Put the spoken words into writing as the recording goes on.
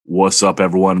What's up,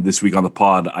 everyone? This week on the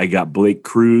pod, I got Blake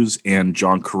Cruz and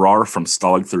John Carrar from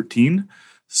Stalag 13.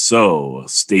 So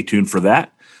stay tuned for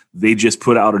that. They just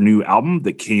put out a new album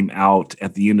that came out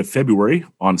at the end of February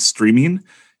on streaming,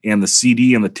 and the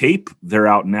CD and the tape, they're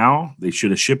out now. They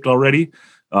should have shipped already.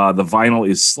 The vinyl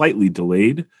is slightly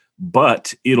delayed,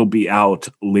 but it'll be out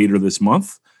later this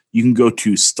month. You can go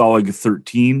to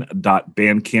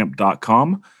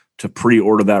stalag13.bandcamp.com to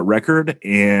pre-order that record,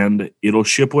 and it'll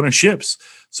ship when it ships.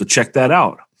 So check that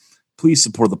out. Please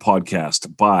support the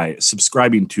podcast by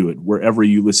subscribing to it wherever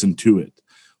you listen to it.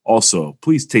 Also,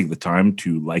 please take the time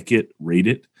to like it, rate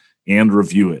it, and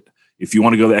review it. If you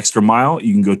want to go the extra mile,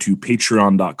 you can go to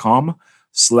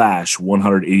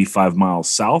patreon.com/185 miles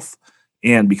south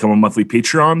and become a monthly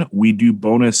Patreon. We do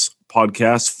bonus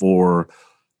podcasts for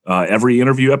every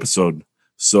interview episode.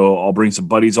 So I'll bring some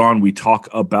buddies on. We talk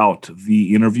about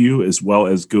the interview as well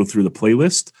as go through the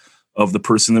playlist of the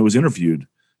person that was interviewed.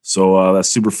 So that's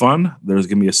super fun. There's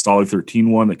going to be a Stalag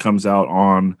 13 one that comes out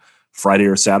on Friday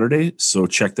or Saturday. So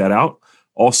check that out.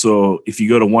 Also, if you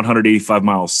go to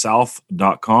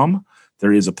 185milessouth.com,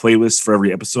 there is a playlist for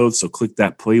every episode. So click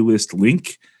that playlist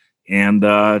link and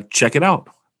check it out.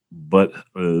 But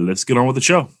let's get on with the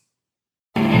show.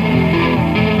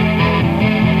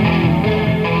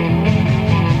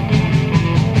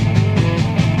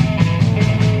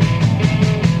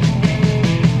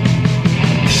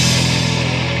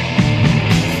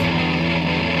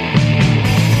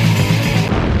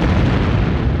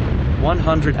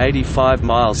 "185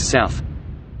 Miles South",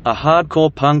 a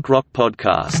hardcore punk rock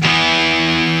podcast.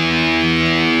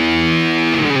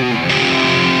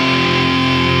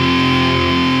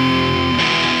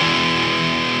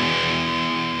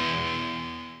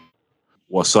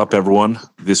 What's up, everyone?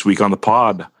 This week on the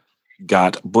pod,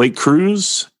 got Blake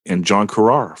Cruz and John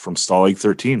Carrar from Stalag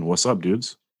 13. What's up,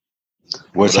 dudes?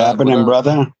 What's happening,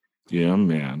 brother? Yeah,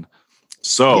 man.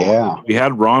 So we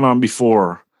had Ron on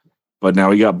before, but now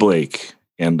we got Blake,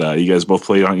 and you guys both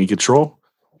played on E-Control.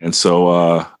 And so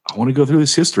I want to go through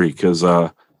this history because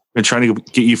I've been trying to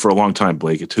get you for a long time,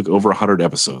 Blake. It took over 100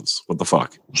 episodes. What the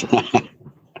fuck?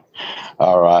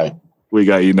 All right. We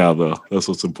got you now, though. That's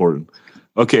what's important.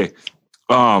 Okay.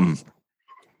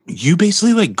 You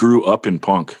basically like grew up in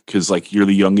punk because like you're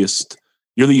the youngest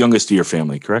of your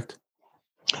family, correct?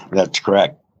 That's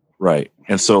correct. Right.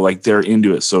 And so like they're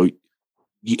into it. So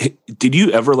did you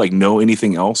ever like know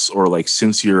anything else, or like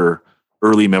since your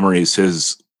early memories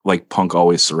has like punk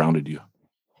always surrounded you?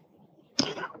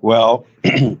 Well,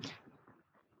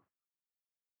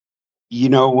 you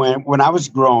know, when I was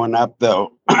growing up,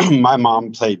 though, my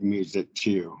mom played music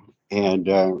too. And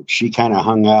she kind of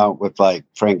hung out with like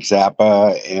Frank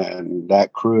Zappa and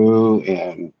that crew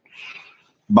and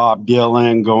Bob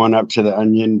Dylan, going up to the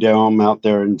Onion Dome out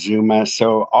there in Zuma.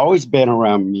 So always been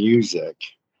around music.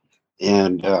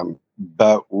 And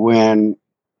but when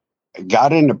I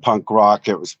got into punk rock,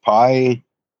 it was I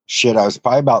was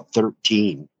probably about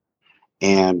 13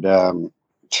 and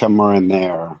somewhere in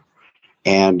there.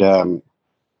 And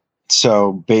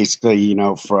so basically, you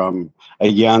know, from a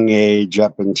young age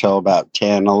up until about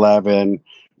 10, 11,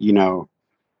 you know,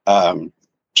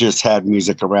 just had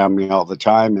music around me all the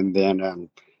time. And then,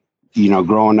 you know,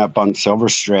 growing up on Silver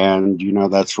Strand, you know,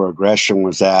 that's where Aggression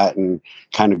was at, and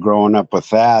kind of growing up with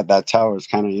that, that's how I was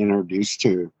kind of introduced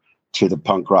to the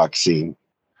punk rock scene.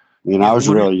 You know, I was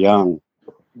really young.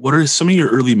 What are some of your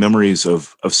early memories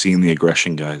of seeing the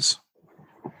Aggression guys?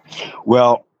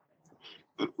 Well,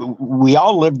 we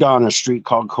all lived on a street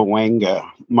called Cahuenga.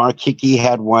 Mark Hickey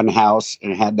had one house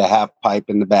and had the half pipe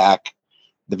in the back.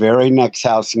 The very next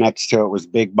house next to it was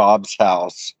Big Bob's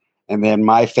house. And then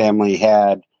my family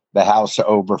had the house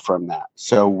over from that.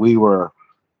 So we were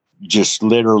just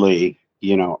literally,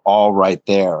 you know, all right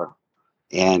there.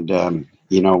 And,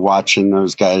 you know, watching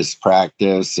those guys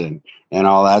practice and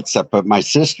all that stuff. But my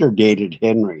sister dated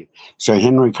Henry. So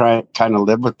Henry kind of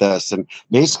lived with us. And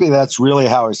basically that's really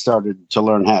how I started to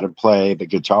learn how to play the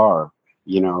guitar,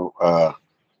 you know,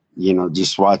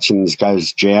 just watching these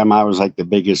guys jam. I was like the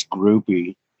biggest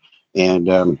groupie. And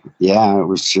yeah, it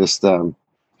was just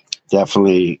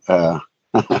definitely a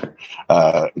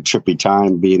trippy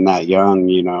time being that young,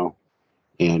 you know,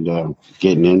 and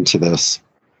getting into this.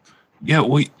 Yeah,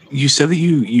 well, you said that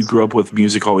you grew up with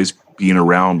music always being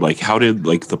around. Like, how did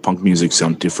like the punk music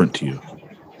sound different to you?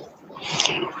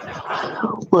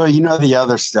 Well, you know, the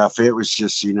other stuff, it was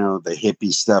just, you know, the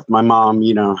hippie stuff. My mom,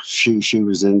 you know, she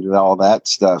was into all that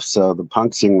stuff. So the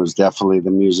punk scene was the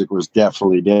music was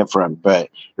definitely different, but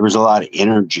there was a lot of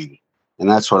energy. And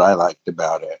that's what I liked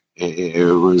about it. It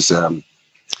was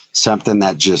something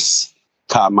that just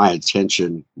caught my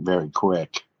attention very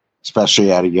quick.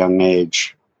 especially at a young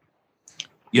age.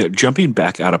 Yeah, jumping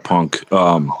back out of punk,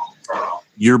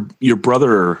 your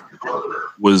brother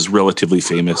was relatively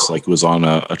famous, like was on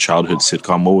a childhood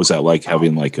sitcom. What was that like,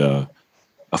 having like a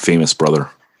famous brother?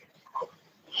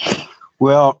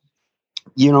 Well,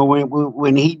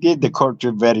 when he did the Corte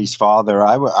Vetti's father,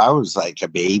 I was like a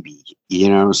baby,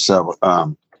 so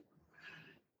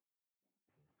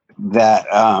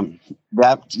that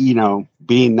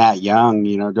being that young,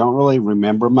 don't really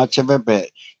remember much of it, but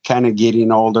kind of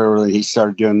getting older, he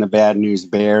started doing the Bad News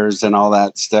Bears and all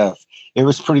that stuff. It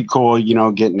was pretty cool,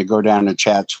 getting to go down to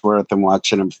Chatsworth and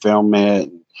watching him film it,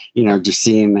 and, just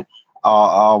seeing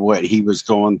all what he was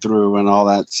going through and all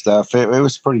that stuff. It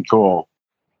was pretty cool.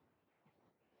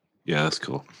 Yeah, that's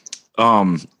cool.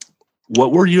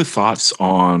 What were your thoughts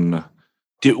on?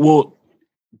 Did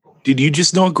you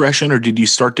just know Aggression, or did you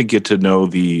start to get to know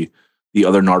the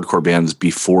other Nardcore bands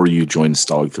before you joined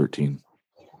Stalag 13?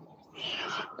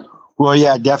 Well,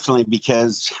 yeah, definitely,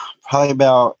 because probably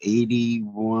about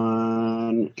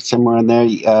 81, somewhere in there,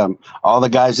 all the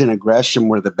guys in Aggression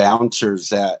were the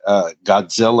bouncers at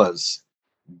Godzilla's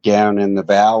down in the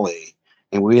valley,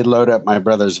 and we'd load up my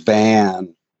brother's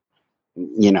van,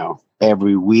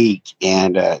 every week,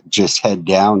 and just head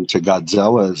down to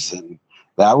Godzilla's, and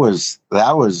that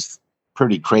was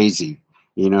pretty crazy.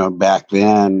 Back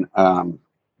then,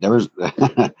 there was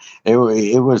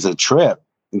it was a trip,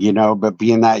 but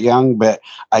being that young, but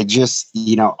I just,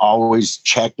 always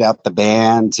checked out the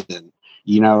bands, and,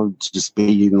 just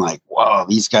being like, whoa,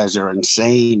 these guys are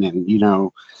insane,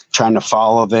 and, trying to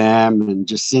follow them and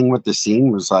just seeing what the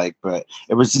scene was like. But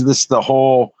it was just the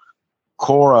whole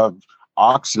core of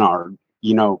Oxnard,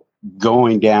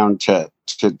 going down to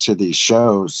these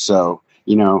shows. So,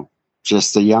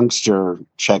 just a youngster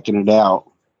checking it out.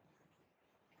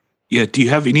 Yeah. Do you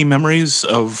have any memories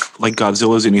of like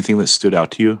Godzilla's, anything that stood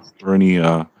out to you, or any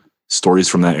stories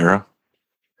from that era?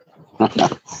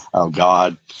 Oh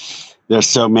God, there's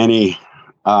so many.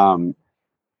 But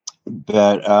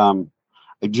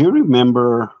I do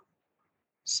remember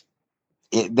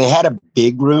they had a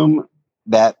big room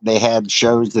that they had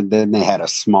shows, and then they had a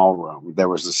small room. There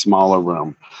was a smaller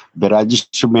room, but I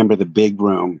just remember the big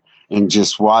room and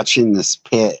just watching this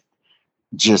pit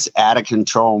just out of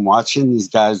control, and watching these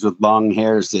guys with long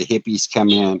hairs, the hippies, come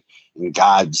in, and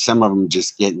God, some of them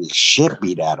just getting the shit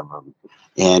beat out of them.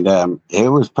 And it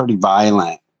was pretty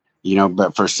violent,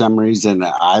 but for some reason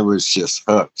I was just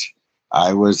hooked.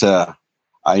 I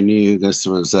knew this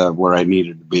was where I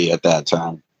needed to be at that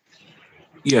time.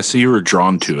 Yeah, so you were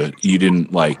drawn to it. You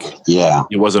didn't Yeah.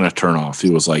 It wasn't a turnoff.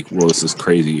 It was like, well, this is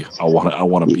crazy. I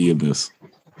want to be in this.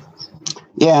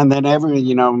 Yeah, and then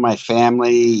my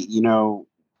family,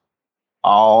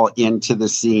 all into the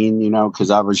scene,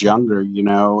 because I was younger,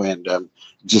 and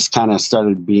just kind of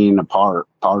started being a part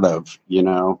of,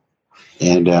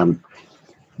 and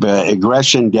but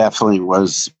Aggression definitely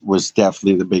was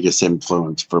definitely the biggest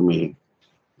influence for me,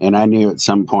 and I knew at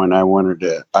some point I wanted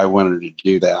to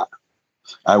do that.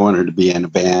 I wanted to be in a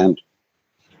band.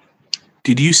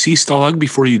 Did you see Stalag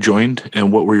before you joined,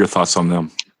 and what were your thoughts on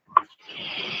them?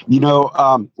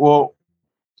 Well,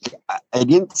 I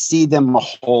didn't see them a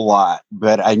whole lot,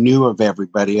 but I knew of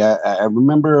everybody. I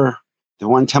remember the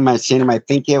one time I seen him, I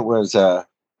think it was, I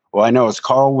know it's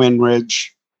Carl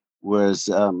Winridge was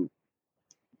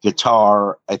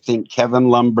guitar. I think Kevin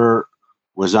Lumbert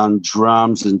was on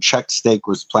drums, and Chuck Stake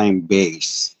was playing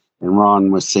bass, and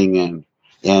Ron was singing.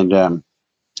 And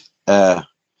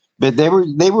but they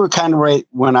were kind of right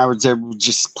when I was there,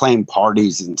 just playing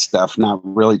parties and stuff, not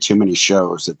really too many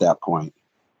shows at that point.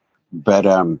 But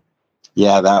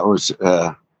yeah, that was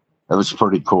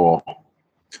pretty cool.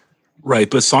 Right,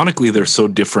 but sonically they're so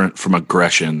different from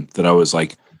Aggression that I was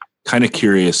like kind of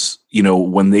curious,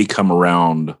 when they come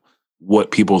around,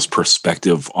 what people's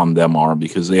perspective on them are,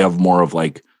 because they have more of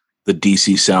like the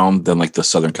DC sound than like the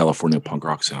Southern California punk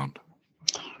rock sound.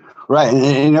 Right,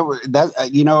 and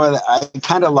I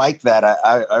kind of like that.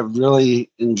 I really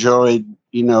enjoyed,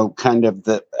 kind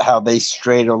of how they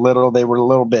strayed a little. They were a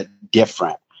little bit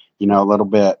different, a little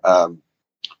bit kind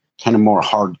of more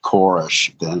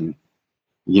hardcore-ish than,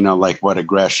 like what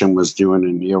Aggression was doing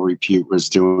and Neil Repute was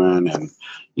doing, and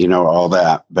all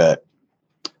that. But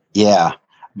yeah,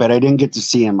 but I didn't get to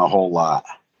see him a whole lot.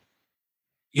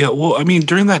 Yeah, well, I mean,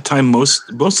 during that time, most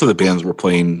of the bands were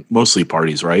playing mostly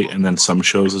parties, right? And then some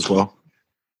shows as well.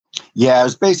 Yeah, it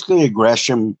was basically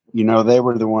Aggression. They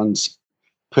were the ones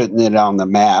putting it on the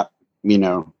map.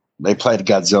 They played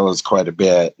Godzilla's quite a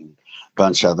bit, and a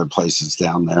bunch of other places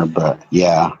down there. But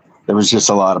yeah, there was just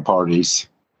a lot of parties.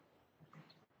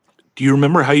 Do you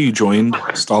remember how you joined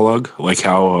Stalag? Like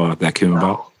how that came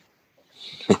about?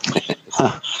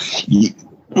 You,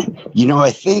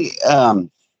 I think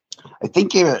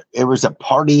it was a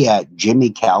party at Jimmy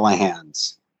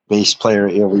Callahan's, bass player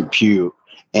Ill Repute,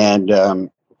 and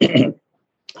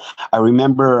I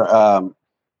remember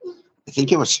I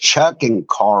think it was Chuck and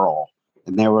Carl,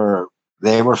 and they were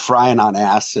frying on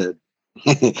acid,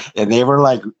 and they were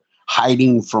like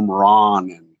hiding from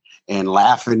Ron and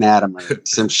laughing at him or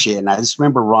some shit. And I just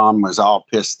remember Ron was all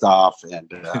pissed off,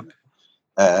 and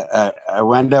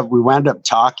we wound up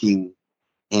talking,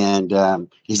 and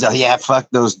he's like, "Yeah, fuck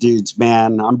those dudes,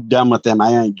 man. I'm done with them.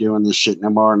 I ain't doing this shit no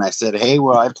more." And I said, "Hey,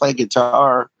 well, I play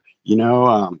guitar,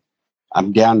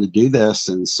 I'm down to do this."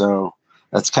 And so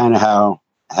that's kind of how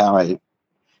I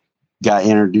got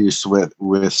introduced with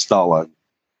Stalag.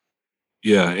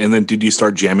 Yeah. And then did you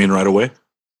start jamming right away?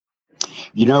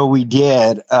 We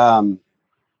did. We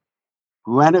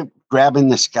wound up grabbing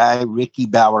this guy, Ricky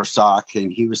Bowersock,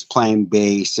 and he was playing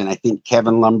bass. And I think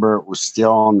Kevin Lumbert was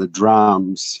still on the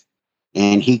drums.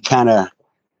 And he kind of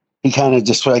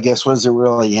just, I guess, wasn't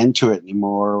really into it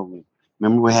anymore.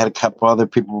 Remember, we had a couple other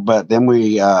people, but then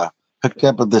we hooked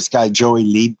up with this guy, Joey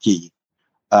Liebke.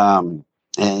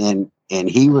 And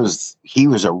he was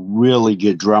a really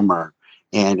good drummer,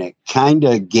 and it kind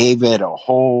of gave it a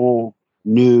whole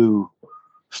new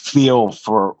feel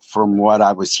from what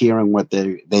I was hearing, what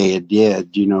they had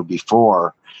did,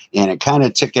 before, and it kind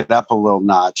of took it up a little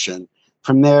notch. And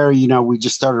from there, we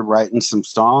just started writing some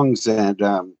songs, and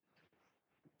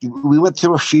we went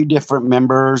through a few different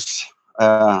members.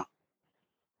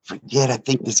 Forget, I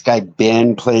think this guy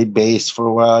Ben played bass for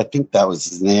a while. I think that was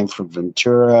his name, from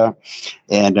Ventura,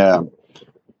 and a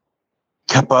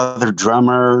couple other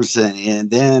drummers, and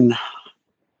then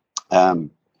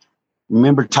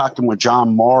remember talking with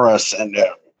John Morris and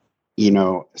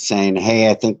saying, "Hey,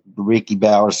 I think Ricky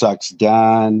Bowersock's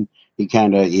done." He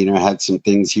kind of had some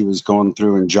things he was going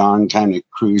through, and John kind of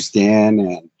cruised in,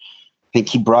 and I think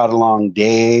he brought along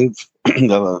Dave,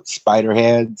 the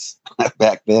Spiderheads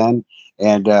back then.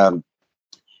 And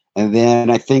then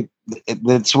I think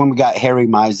that's when we got Harry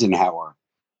Meisenhower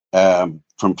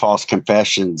from False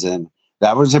Confessions, and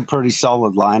that was a pretty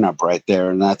solid lineup right there.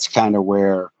 And that's kind of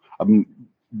where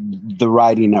the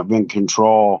writing of In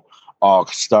Control all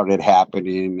started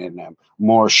happening, and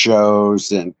more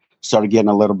shows, and started getting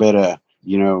a little bit of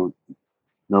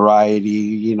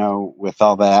notoriety, with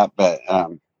all that. But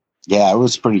yeah, it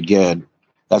was pretty good.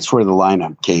 That's where the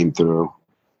lineup came through.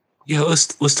 Yeah,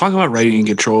 let's talk about writing In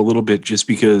Control a little bit, just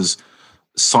because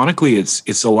sonically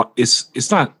it's a lot.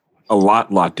 It's not a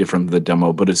lot different than the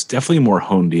demo, but it's definitely more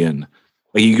honed in.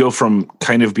 Like, you go from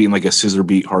kind of being like a scissor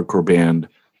beat hardcore band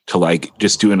to like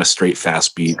just doing a straight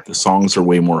fast beat. The songs are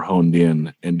way more honed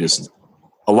in and just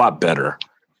a lot better.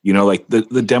 Like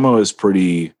the demo is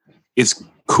it's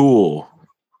cool,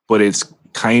 but it's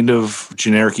kind of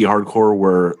generic-y hardcore,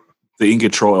 where the In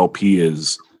Control LP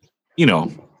is,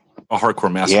 a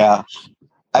hardcore master. Yeah.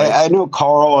 I know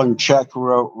Carl and Chuck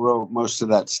wrote most of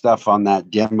that stuff on that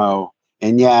demo.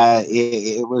 And yeah,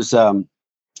 it was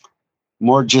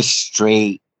more just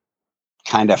straight,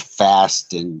 kind of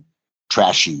fast and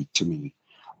trashy to me.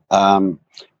 And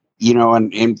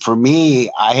for me,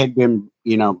 I had been,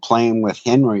 playing with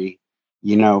Henry,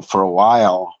 for a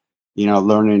while,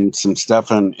 learning some stuff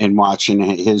and watching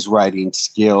his writing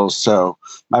skills. So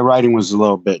my writing was a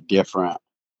little bit different.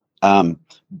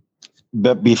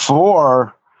 But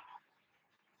before,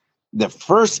 the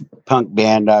first punk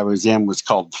band I was in was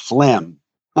called Flim,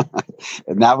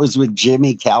 and that was with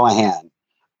Jimmy Callahan.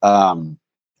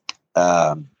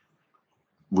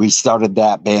 We started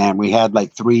that band. We had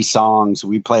like 3 songs.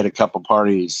 We played a couple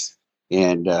parties,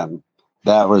 and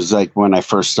that was like when I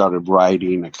first started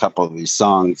writing a couple of these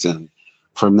songs. And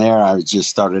from there, I just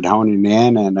started honing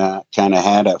in, and kind of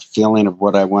had a feeling of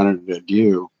what I wanted to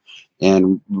do.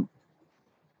 And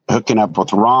hooking up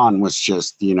with Ron was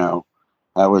just, that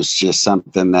was just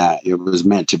something that it was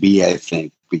meant to be, I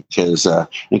think, because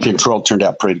In Control turned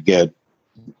out pretty good.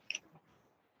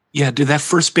 Yeah. Did that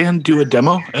first band do a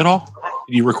demo at all?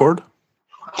 Did you record?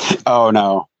 Oh,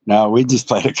 no. We just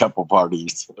played a couple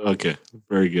parties. Okay.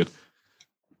 Very good.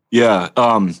 Yeah.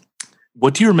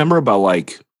 What do you remember about,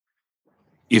 like,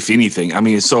 if anything? I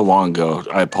mean, it's so long ago.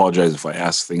 I apologize if I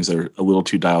ask things that are a little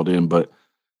too dialed in, but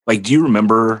like, do you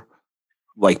remember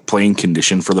like playing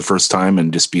Condition for the first time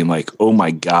and just being like, "Oh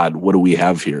my God, what do we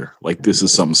have here? Like, this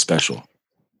is something special"?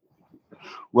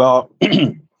 Well,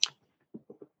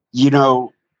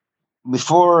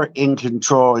 before In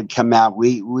Control had come out,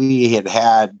 we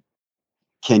had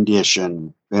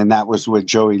Condition, and that was with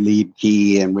Joey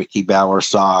Liebke and Ricky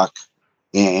Bowersock.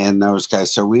 and those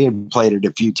guys. So we had played it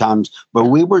a few times, but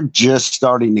we were just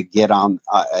starting to get on,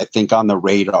 I think, on the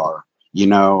radar,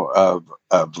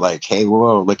 of like, hey,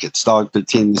 whoa, look at Stalag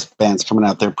 15. This band's coming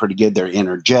out there pretty good. They're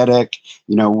energetic.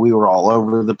 We were all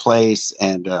over the place.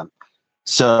 And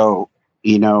so,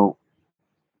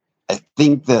 I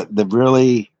think that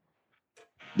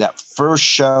that first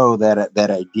show that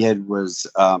I did was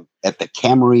at the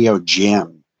Camarillo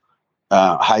Gym,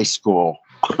 high school.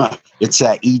 It's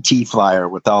that ET flyer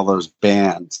with all those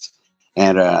bands.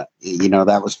 And,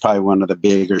 that was probably one of the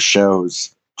bigger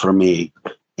shows for me.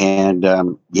 And,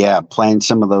 playing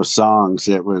some of those songs,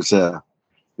 it was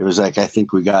like, I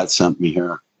think we got something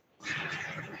here.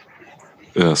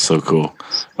 Yeah, so cool.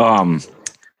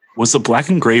 Was the Black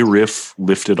and Gray riff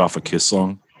lifted off a Kiss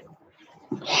song?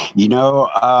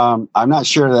 I'm not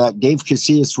sure that Dave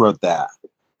Casillas wrote that.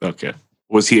 Okay.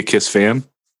 Was he a Kiss fan?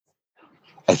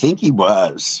 I think he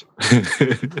was.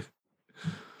 That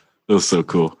was so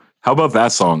cool. How about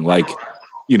that song? Like,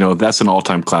 that's an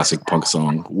all-time classic punk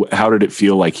song. How did it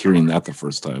feel like hearing that the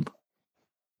first time?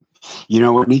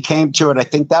 When he came to it, I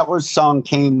think that song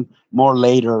came more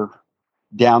later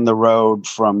down the road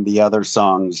from the other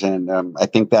songs. And I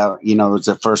think that, it was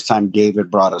the first time David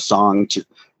brought a song to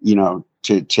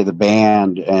the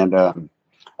band. And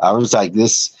I was like,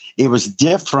 it was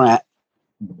different,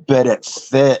 but it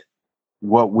fit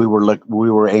what we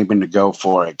were aiming to go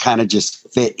for. It kind of just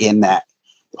fit in that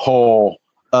whole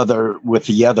with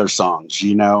the other songs.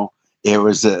 It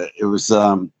was a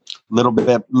little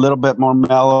bit more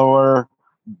mellower,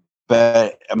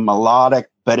 but melodic,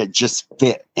 but it just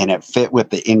fit, and it fit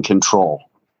with the In Control.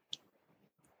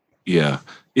 Yeah.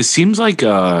 It seems like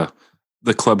the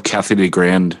club Cathay de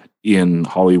Grande in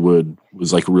Hollywood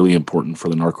was like really important for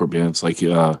the Nardcore bands. Like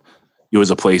it was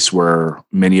a place where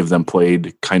many of them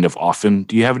played kind of often.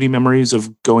 Do you have any memories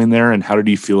of going there, and how did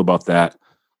you feel about that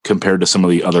compared to some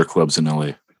of the other clubs in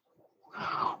LA?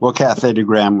 Well, Cathay de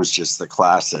Grande was just the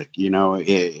classic,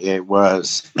 it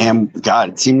was, and God,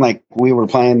 it seemed like we were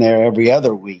playing there every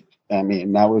other week. I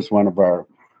mean, that was one of our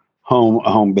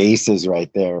home bases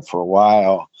right there for a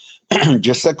while.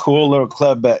 Just a cool little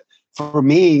club. But for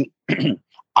me,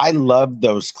 I love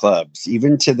those clubs.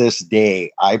 Even to this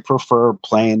day, I prefer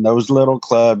playing those little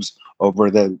clubs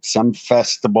over some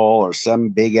festival or some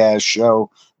big ass show.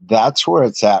 That's where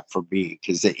it's at for me,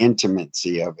 because the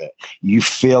intimacy of it, you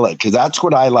feel it. Because that's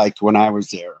what I liked when I was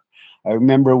there. I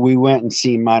remember we went and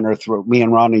seen Minor Threat. Me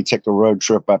and Ronnie took a road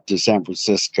trip up to San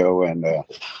Francisco, and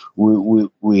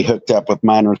we hooked up with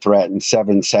Minor Threat in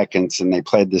 7 seconds, and they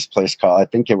played this place called, I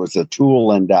think it was a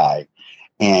Tool and Die,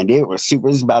 and it was super.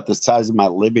 It was about the size of my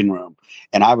living room,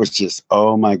 and I was just,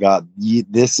 oh my God,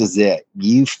 this is it.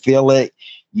 You feel it.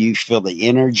 You feel the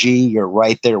energy. You're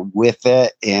right there with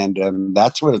it. And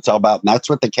that's what it's all about. And that's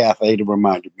what the Cafe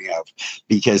reminded me of,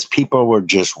 because people were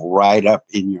just right up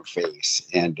in your face.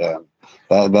 And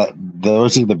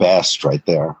those are the best right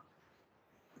there.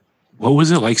 What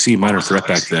was it like seeing Minor Threat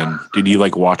back then? Did you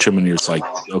like watch them and you're just like,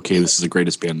 okay, this is the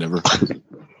greatest band ever?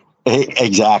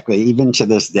 Exactly. Even to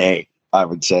this day, I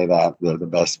would say that they're the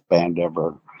best band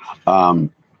ever.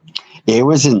 It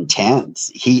was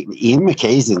intense. Ian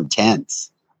MacKay's intense.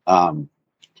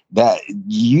 That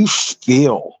you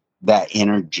feel that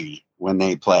energy when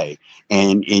they play,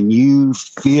 and you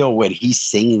feel what he's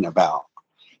singing about.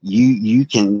 You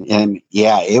can, and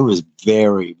yeah, it was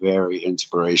very, very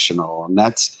inspirational. And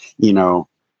that's, I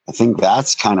think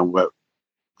that's kind of what,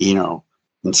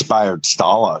 inspired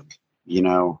Stalag,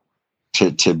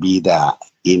 to be that,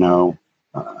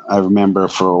 I remember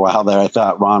for a while there, I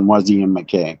thought Ron was Ian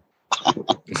MacKay.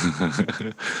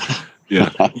 Yeah.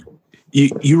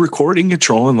 You record In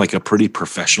Control in like a pretty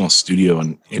professional studio,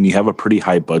 and you have a pretty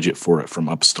high budget for it from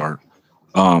Upstart.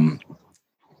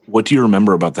 What do you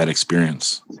remember about that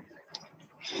experience?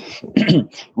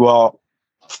 Well,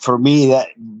 for me, that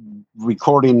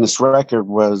recording this record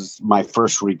was my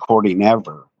first recording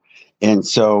ever. And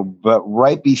so, but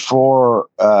right before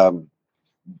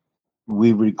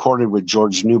we recorded with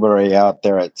George Newberry out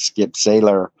there at Skip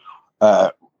Saylor,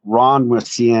 Ron was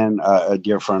seeing a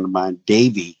dear friend of mine,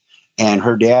 Davey, and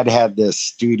her dad had this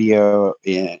studio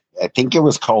in, I think it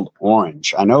was called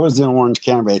Orange. I know it was in Orange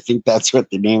County, but I think that's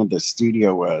what the name of the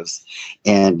studio was.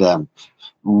 And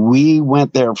we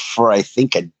went there for, I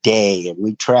think, a day, and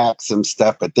we tracked some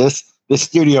stuff. But this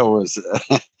studio was,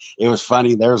 it was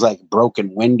funny. There was like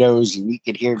broken windows, and you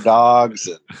could hear dogs.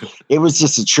 And it was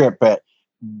just a trip. But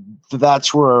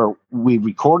that's where we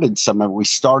recorded some of it. We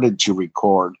started to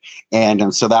record.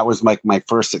 And so that was like my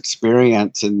first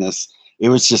experience in this. It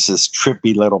was just this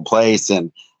trippy little place.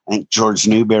 And I think George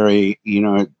Newberry,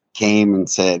 came and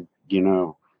said,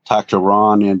 talked to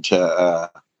Ron into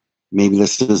maybe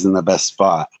this isn't the best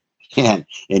spot, and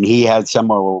he had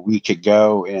somewhere where we could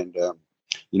go, and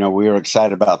we were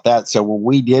excited about that. So when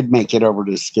we did make it over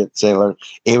to Skip Sailor,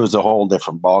 it was a whole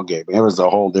different ballgame. It was a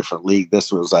whole different league.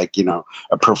 This was like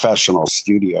a professional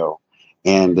studio,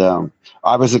 and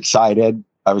I was excited.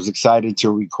 I was excited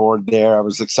to record there. I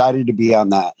was excited to be on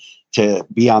that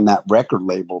record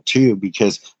label too,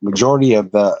 because majority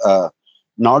of the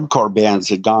Nardcore bands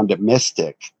had gone to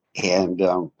Mystic,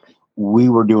 and we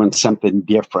were doing something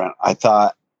different. I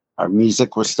thought our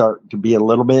music was starting to be a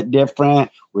little bit different.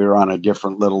 We were on a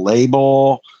different little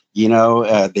label.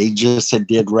 They just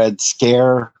did Red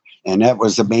Scare, and that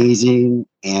was amazing.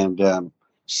 And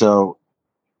so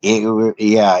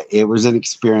it was an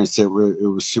experience. It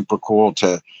was super cool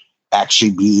to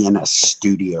actually be in a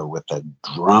studio with a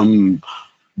drum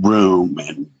room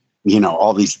and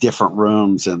all these different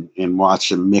rooms and watch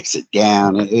them mix it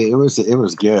down. It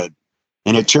was good,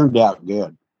 and it turned out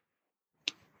good.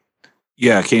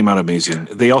 Yeah, it came out amazing.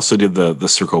 They also did the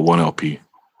Circle One LP,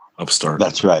 Upstart.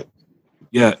 That's right.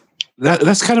 Yeah,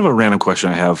 that's kind of a random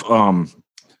question I have.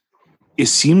 It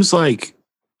seems like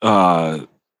the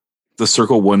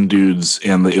Circle One dudes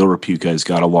and the Ill Repute guys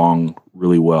got along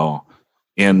really well.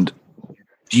 And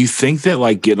do you think that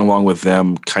like getting along with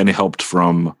them kind of helped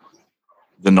from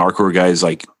the Nardcore guys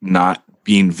like not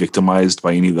being victimized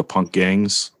by any of the punk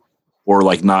gangs, or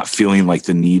like not feeling like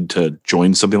the need to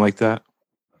join something like that?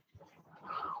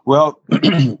 Well,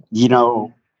 I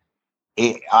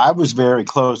was very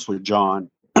close with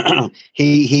John.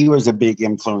 He was a big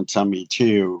influence on me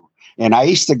too. And I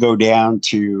used to go down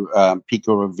to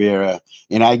Pico Rivera,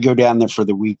 and I'd go down there for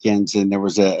the weekends. And there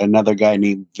was another guy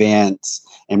named Vince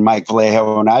and Mike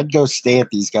Vallejo, and I'd go stay at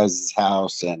these guys'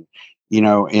 house and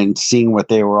and seeing what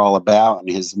they were all about and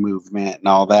his movement and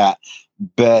all that.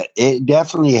 But it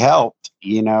definitely helped,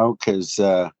 because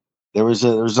there was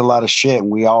a lot of shit,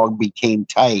 and we all became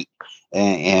tight,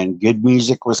 and good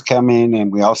music was coming,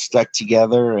 and we all stuck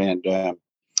together. And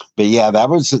but yeah, that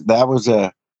was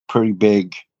a pretty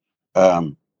big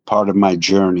part of my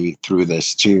journey through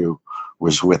this too,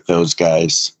 was with those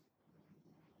guys.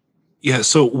 Yeah.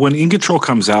 So when In Control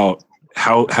comes out,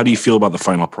 how do you feel about the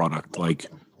final product? Like,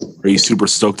 are you super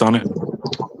stoked on it?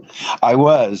 I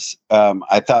was.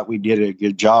 I thought we did a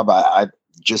good job. I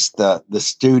just the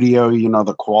studio,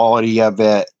 the quality of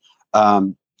it.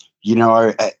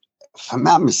 If I'm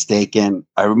not mistaken,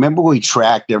 I remember we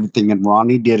tracked everything, and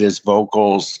Ronnie did his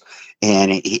vocals,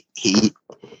 and he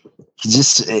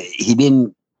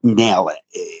didn't nail it.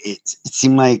 It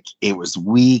seemed like it was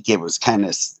weak. It was kind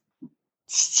of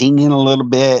singing a little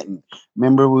bit. And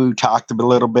remember, we talked a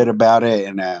little bit about it,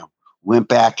 and went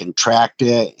back and tracked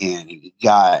it, and it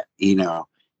got,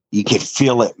 you could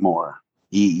feel it more.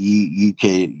 You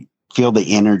could feel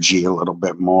the energy a little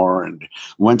bit more. And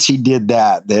once he did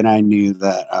that, then I knew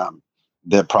that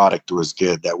the product was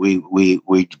good, that we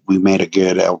made a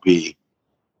good LP.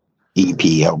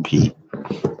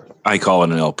 I call it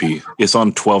an LP. It's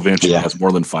on 12-inch. Yeah. It has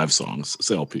more than 5 songs.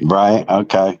 It's LP. Right.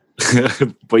 Okay.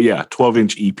 But yeah,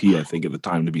 12-inch EP, I think, at the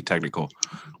time, to be technical.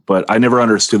 But I never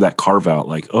understood that carve out.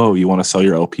 Like, oh, you want to sell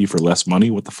your LP for less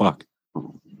money? What the fuck?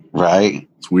 Right.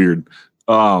 It's weird.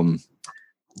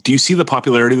 Do you see the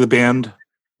popularity of the band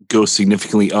go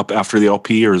significantly up after the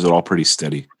LP, or is it all pretty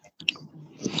steady?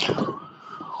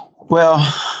 Well,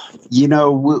 we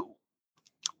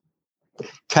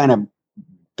kind of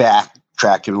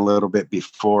backtracking a little bit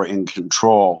before In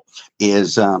Control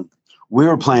is we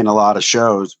were playing a lot of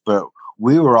shows, but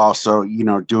we were also,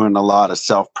 doing a lot of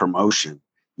self-promotion.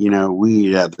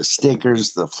 We had the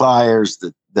stickers, the flyers,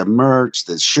 the merch,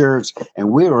 the shirts,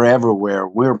 and we were everywhere.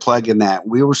 We were plugging that.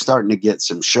 We were starting to get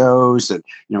some shows, and,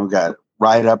 got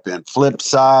right up in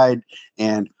Flipside.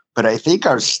 But I think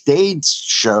our stage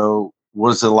show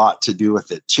was a lot to do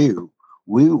with it too.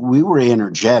 We were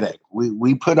energetic.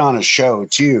 We put on a show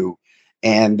too.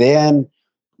 And then,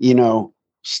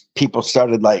 people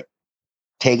started like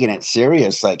taking it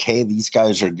serious, like, hey, these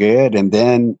guys are good. And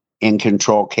then In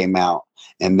Control came out,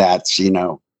 and that's,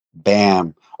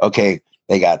 bam. Okay,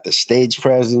 they got the stage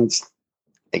presence.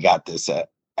 They got this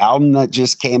album that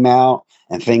just came out,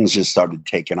 and things just started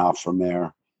taking off from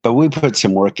there. But we put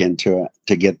some work into it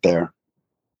to get there.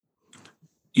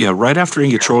 Yeah, right after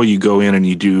In Control, you go in and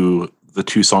you do the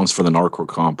 2 songs for the Nardcore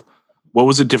comp. What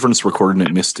was the difference recording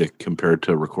at Mystic compared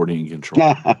to recording In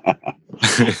Control?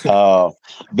 Oh,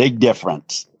 big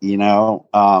difference.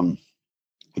 I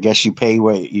guess you pay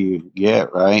what you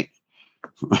get, right?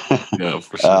 Yeah,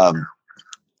 for sure.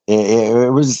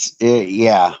 It was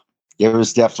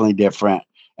definitely different.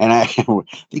 And I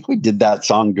think we did that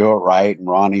song "Do It Right," and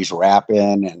Ronnie's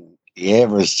rapping, and it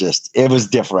was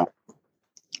different.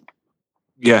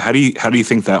 Yeah, how do you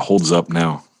think that holds up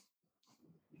now?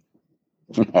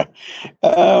 It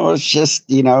was just,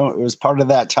 it was part of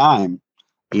that time,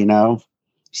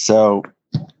 so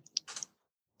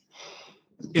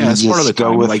Yeah, it's part of the go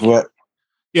time. with Like, what.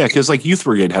 yeah, because like Youth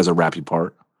Brigade has a rappy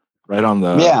part, right on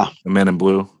the Men in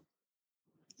Blue.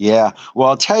 Yeah, well,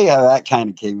 I'll tell you how that kind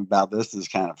of came about. This is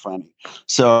kind of funny.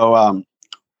 So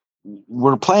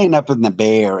we're playing up in the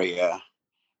Bay Area,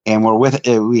 and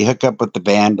we hook up with the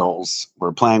Vandals.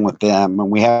 We're playing with them, and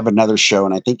we have another show.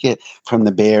 And I think from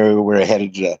the Bay Area, we're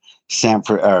headed to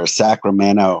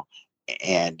Sacramento,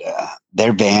 and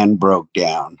their van broke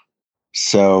down.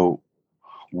 So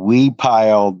we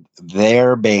piled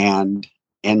their band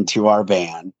into our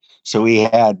van. So we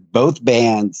had both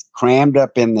bands crammed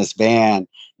up in this van.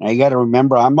 Now you got to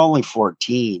remember, I'm only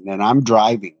 14 and I'm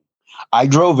driving. I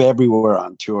drove everywhere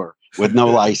on tour with no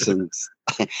license.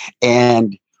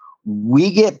 And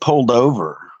we get pulled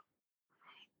over,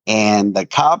 and the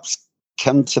cops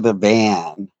come to the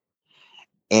van,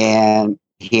 and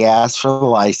he asked for the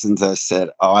license. I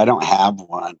said, "Oh, I don't have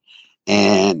one."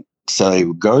 And so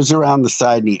he goes around the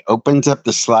side and he opens up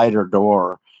the slider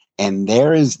door, and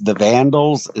there is the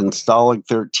Vandals and Stalling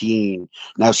 13.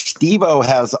 Now, Steve-O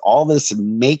has all this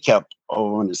makeup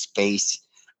on his face.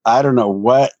 I don't know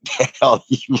what the hell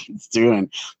he was doing,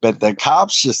 but the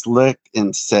cops just looked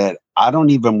and said, "I don't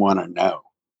even want to know."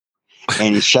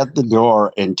 And he shut the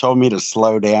door and told me to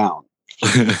slow down.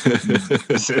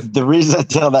 The reason I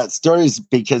tell that story is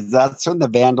because that's when the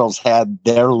Vandals had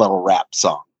their little rap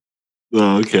song.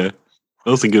 Oh, okay.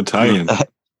 That was a good tie-in.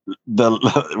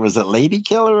 Was it Lady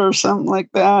Killer or something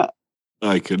like that?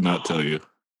 I could not tell you.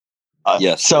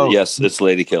 Yes, it's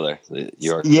Lady Killer.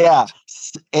 York. Yeah.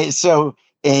 So,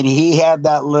 and he had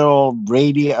that little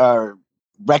radio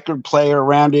record player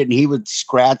around it, and he would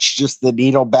scratch just the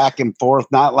needle back and forth,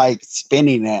 not like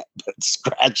spinning it, but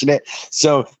scratching it.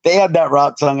 So they had that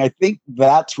rock song. I think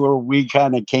that's where we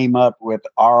kind of came up with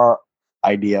our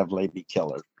idea of Lady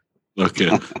Killer.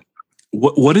 Okay.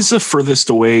 What is the furthest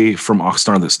away from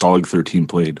Oxnard that Stalling 13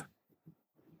 played?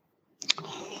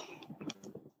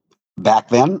 Back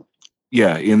then?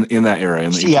 Yeah, in that era,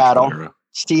 in the Seattle. Era.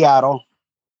 Seattle.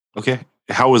 Okay.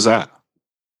 How was that?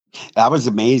 That was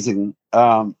amazing.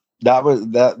 That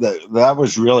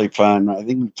was really fun. I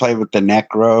think we played with the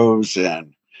Necros,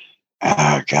 and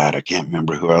God, I can't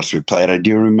remember who else we played. I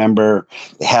do remember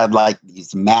they had like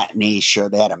these matinee show.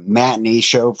 They had a matinee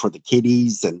show for the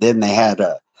kiddies, and then they had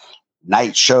a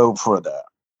night show for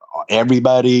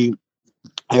everybody.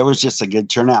 It was just a good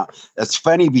turnout. It's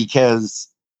funny because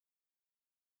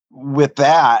with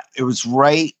that, it was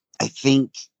right. I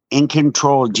think In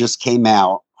Control just came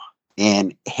out,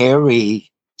 and Harry's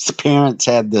parents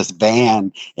had this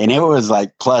band, and it was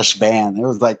like plush band. It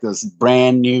was like this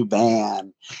brand new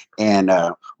band. And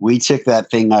we took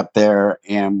that thing up there,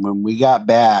 and when we got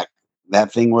back,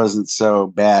 that thing wasn't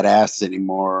so badass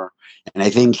anymore. And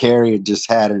I think Harry had just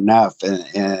had enough,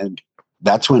 and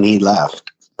that's when he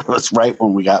left. It was right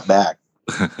when we got back.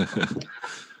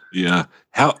 Yeah.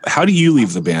 How do you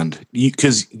leave the band?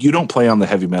 Because you don't play on the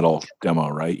heavy metal demo,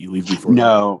 right? You leave before.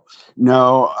 No.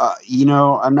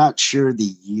 I'm not sure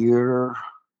the year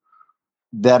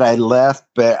that I left,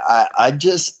 but I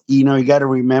just, you got to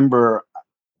remember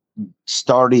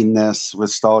starting this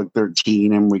with Stalling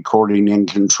 13 and recording In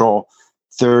Control,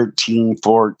 13,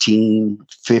 14,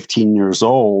 15 years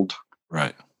old.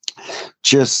 Right.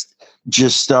 Just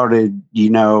started,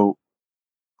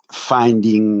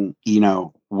 finding,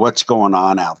 what's going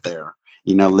on out there,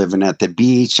 living at the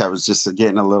beach. I was just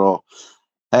getting a little,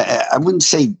 I wouldn't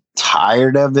say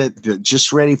tired of it, but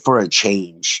just ready for a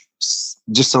change,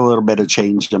 just a little bit of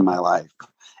change in my life.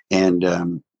 And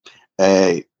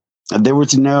there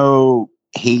was no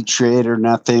hatred or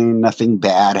nothing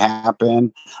bad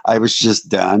happened. I was just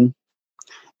done.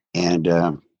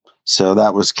 And so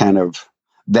that was kind of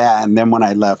that. And then when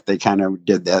I left, they kind of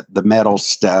did the metal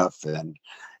stuff, and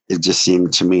it just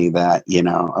seemed to me that,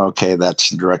 okay, that's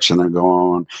the direction they're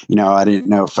going. I didn't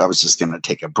know if I was just going to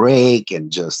take a break and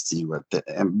just see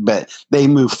but they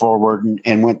moved forward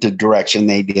and went the direction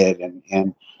they did.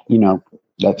 And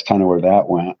that's kind of where that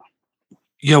went.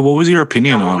 Yeah. What was your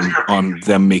opinion on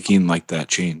them making like that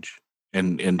change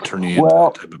and turning into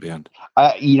that type of band?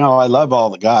 I love all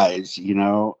the guys,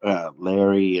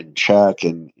 Larry and Chuck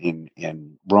and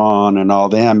Ron and all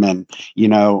them. And,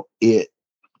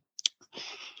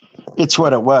 it's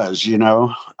what it was,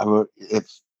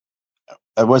 if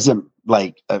I wasn't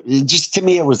like, to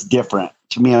me, it was different.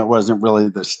 To me, it wasn't really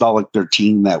the Stalling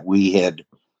 13 that we had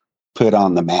put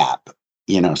on the map,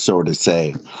 sort of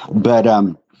say. But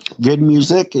good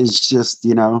music is just,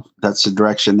 that's the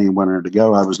direction they wanted to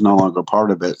go. I was no longer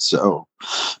part of it. So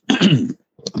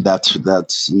that's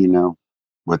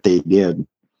what they did.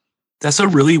 That's a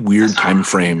really weird time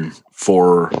frame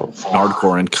for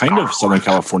hardcore and kind of Southern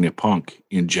California punk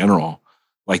in general.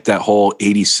 Like that whole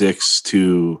 86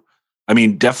 to, I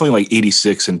mean, definitely like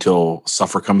 86 until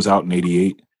Suffer comes out in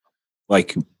 88.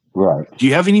 Like, right. Do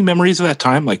you have any memories of that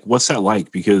time? Like, what's that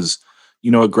like? Because,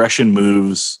 Aggression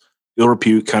moves, Ill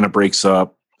Repute kind of breaks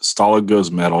up, Stalag goes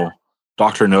metal,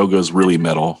 Dr. No goes really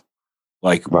metal.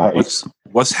 Like, right.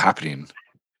 what's happening?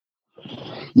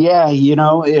 Yeah,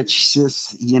 it's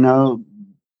just,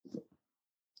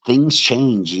 things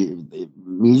change.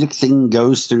 Music scene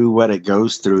goes through what it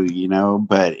goes through,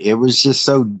 but it was just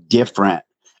so different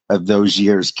of those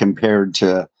years compared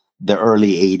to the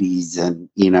early 80s and,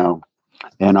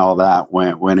 and all that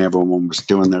when everyone was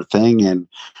doing their thing. And,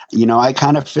 I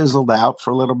kind of fizzled out for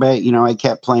a little bit. I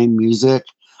kept playing music,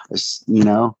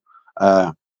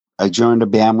 I joined a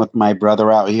band with my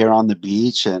brother out here on the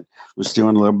beach and was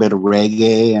doing a little bit of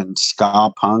reggae and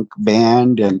ska punk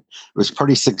band, and it was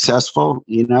pretty successful,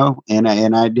 and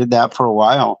I did that for a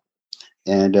while.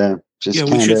 And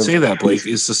we should say that, Blake.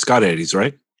 It's the Scott Eddies,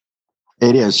 right?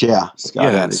 It is, yeah. Scott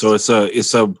Eddies. So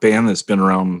it's a band that's been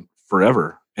around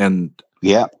forever, and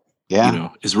yeah.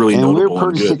 is really and notable. We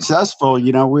were pretty successful.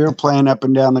 We were playing up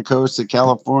and down the coast of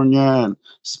California and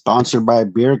sponsored by a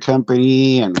beer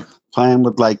company and playing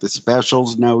with like the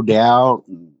Specials, No Doubt,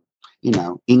 and,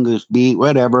 English Beat,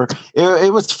 whatever.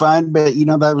 It was fun, but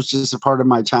that was just a part of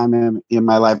my time in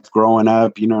my life growing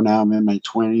up. Now I'm in my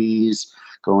 20s,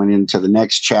 going into the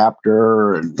next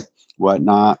chapter and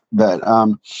whatnot. But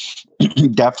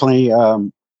definitely,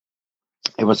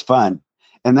 it was fun,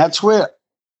 and that's what,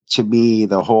 to me,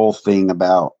 the whole thing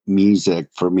about music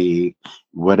for me,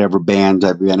 whatever bands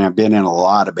I've been in a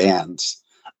lot of bands.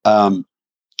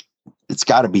 It's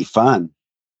got to be fun,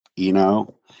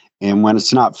 and when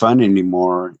it's not fun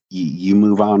anymore, you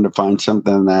move on to find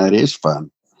something that is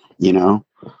fun.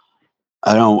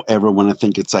 I don't ever want to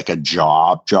think it's like a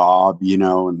job,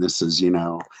 and this is,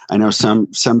 I know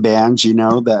some bands,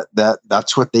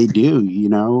 that's what they do,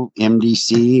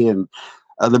 MDC and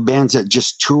other bands that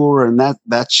just tour, and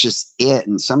that's just it.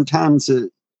 And sometimes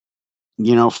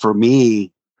for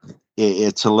me,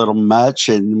 it's a little much.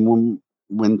 And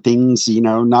when things,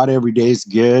 not every day is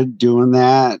good doing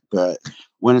that, but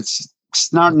when it's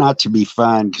not to be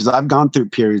fun, because I've gone through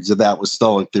periods of that with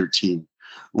Stalag 13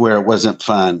 where it wasn't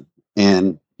fun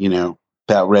and,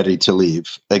 about ready to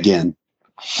leave again.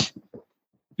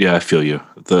 Yeah, I feel you.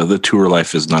 The tour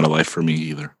life is not a life for me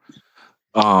either.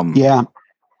 Yeah.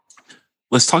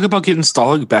 Let's talk about getting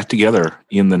Stalag back together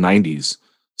in the 90s.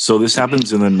 So this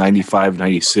happens in the 95,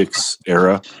 96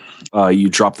 era. You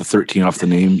drop the 13 off the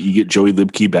name. You get Joey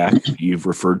Libke back, you've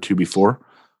referred to before.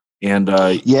 And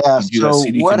so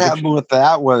what happened with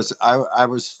that was I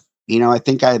was, I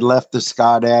think I had left the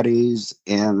Scott Eddies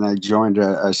and I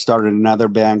started another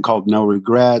band called No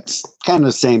Regrets. Kind of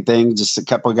the same thing, just a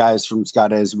couple of guys from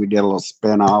Scott Eddies. We did a little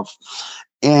spinoff.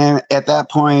 And at that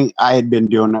point, I had been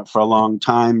doing it for a long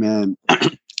time, and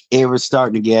it was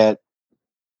starting to get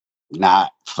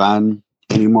not fun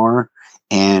anymore.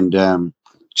 And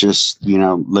just,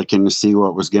 looking to see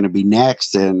what was going to be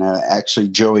next. And actually,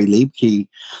 Joey Libke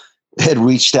had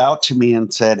reached out to me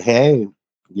and said, hey,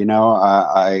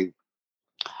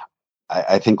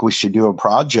 I think we should do a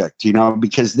project,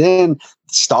 because then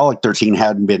Stalag 13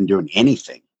 hadn't been doing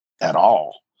anything at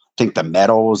all. I think the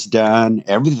metal was done,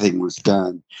 everything was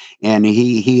done. And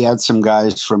he had some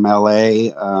guys from LA,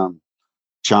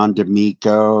 John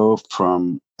D'Amico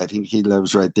I think he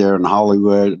lives right there in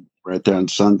Hollywood, right there in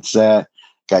Sunset,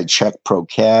 guy Chuck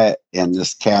Procat, and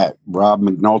this cat, Rob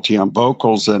McNulty, on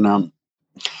vocals. And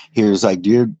he was like,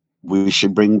 dude, we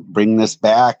should bring this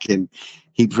back. And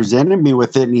he presented me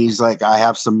with it, and he's like, I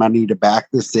have some money to back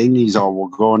this thing. He's all, we'll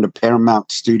go into Paramount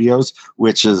Studios,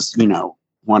 which is,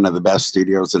 one of the best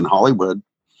studios in Hollywood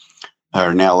or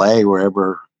in LA,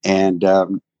 wherever. And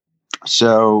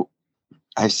so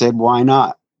I said, why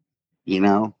not?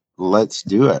 Let's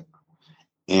do it.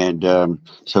 And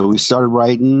so we started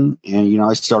writing, and,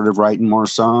 I started writing more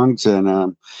songs.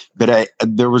 And but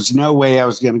there was no way I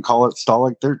was going to call it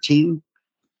Stalag 13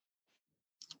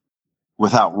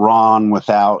 without Ron,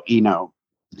 without,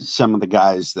 some of the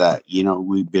guys that,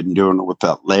 we've been doing it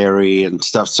without Larry and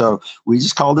stuff. So we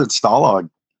just called it Stalag,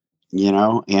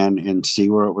 and see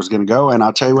where it was going to go. And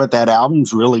I'll tell you what, that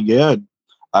album's really good.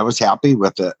 I was happy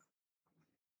with it.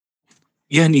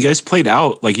 Yeah. And you guys played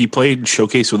out, like you played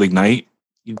Showcase with Ignite.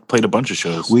 You played a bunch of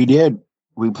shows. We did.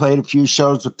 we played a few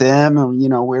shows with them, and we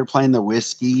were playing the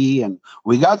Whiskey, and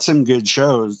we got some good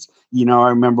shows. I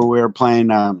remember we were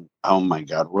playing. Oh my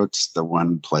God, what's the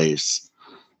one place?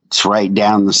 It's right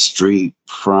down the street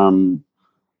from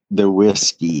the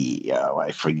Whiskey. Oh,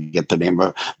 I forget the name of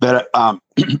it, but I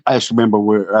just remember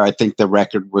where I think the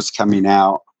record was coming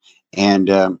out,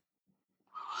 and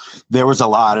there was a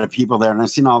lot of people there, and I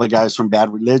seen all the guys from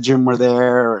Bad Religion were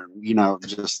there, and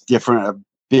just different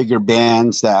bigger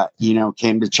bands that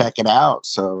came to check it out.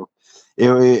 So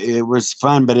it was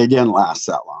fun, but it didn't last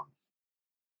that long.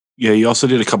 Yeah, you also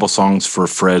did a couple songs for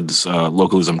Fred's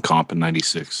Localism Comp in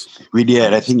 '96. We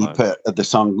did. I think you put the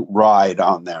song "Ride"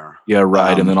 on there. Yeah,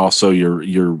 "Ride," and then also your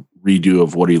redo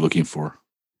of "What Are You Looking For?"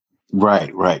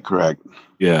 Right, correct.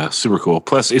 Yeah, super cool.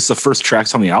 Plus, it's the first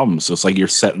tracks on the album, so it's like you're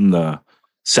setting the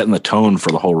tone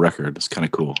for the whole record. It's kind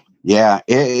of cool. Yeah,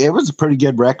 it was a pretty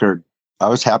good record. I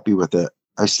was happy with it.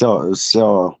 It was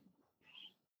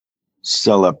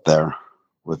still up there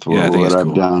with what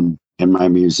I've done in my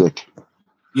music.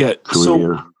 Yeah.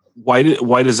 Career. So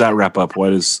why does that wrap up? Why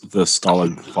does the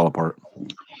Stalag fall apart?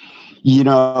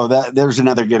 That there's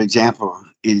another good example.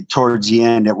 Towards the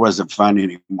end, it wasn't fun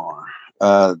anymore.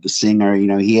 The singer,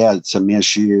 he had some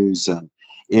issues, and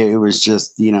it was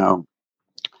just,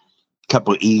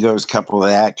 couple egos, couple of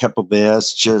that, couple of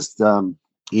this. Just,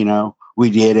 we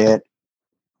did it.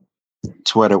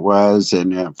 It's what it was,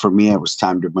 and for me, it was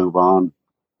time to move on.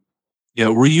 Yeah.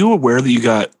 Were you aware that you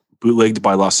got bootlegged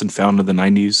by Lost and Found in the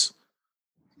 '90s?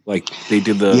 Like they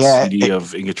did the CD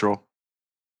of In Control?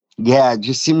 Yeah, it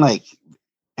just seemed like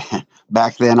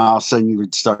back then all of a sudden you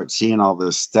would start seeing all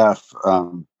this stuff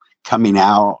coming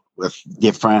out with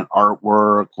different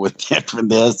artwork, with different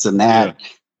this and that,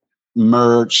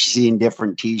 merch, seeing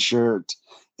different T-shirts.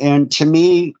 And to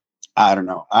me, I don't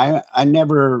know. I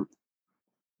never,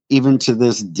 even to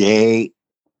this day,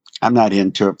 I'm not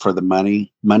into it for the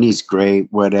money. Money's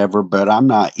great, whatever, but I'm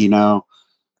not,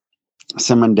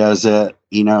 someone does it,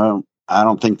 I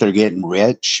don't think they're getting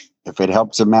rich. If it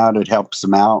helps them out, it helps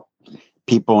them out.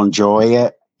 People enjoy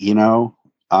it,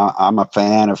 I'm a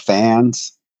fan of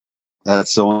fans.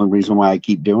 That's the only reason why I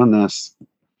keep doing this,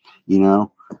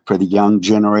 for the young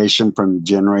generation, from the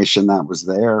generation that was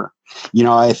there.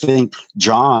 I think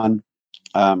John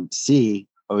C.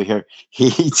 over here,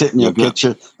 he sent me a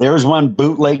picture. There was one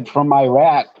bootleg from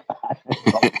Iraq.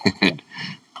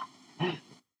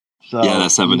 So, yeah,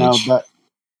 that's 7-inch. But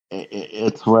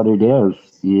it's what it is.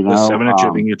 The 7-inch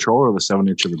of In Control or the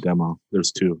 7-inch of the demo?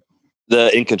 There's two.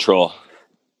 The In Control.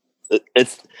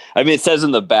 It says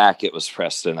in the back it was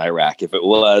pressed in Iraq. If it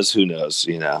was, who knows?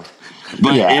 But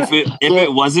if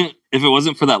it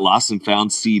wasn't for that Lost and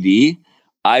Found CD,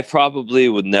 I probably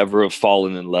would never have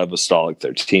fallen in love with Stalag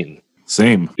 13.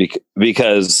 Same.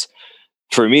 Because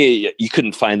for me, you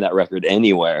couldn't find that record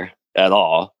anywhere at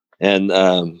all. And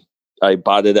I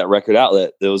bought it at Record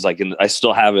Outlet. It was like, I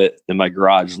still have it in my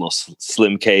garage, little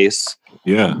slim case.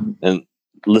 Yeah. And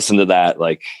listen to that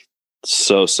like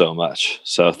so much.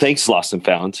 So thanks, Lost and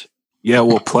Found. Yeah.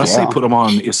 Well, plus they put them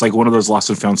on. It's like one of those Lost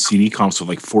and Found CD comps with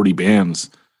like 40 bands.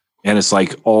 And it's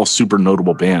like all super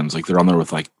notable bands. Like they're on there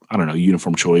with like, I don't know,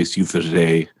 Uniform Choice, Youth of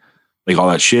Today, like all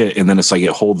that shit. And then it's like,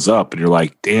 it holds up and you're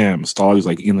like, damn, Stalag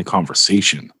like in the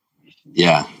conversation.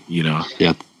 Yeah. Yeah.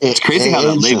 It's crazy how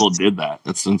that label did that.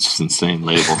 That's just insane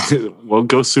label. Well,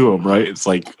 go sue them, right? It's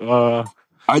like, are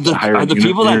the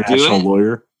people that do it,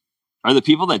 lawyer? Are the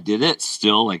people that did it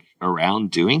still like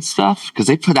around doing stuff? Because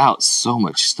they put out so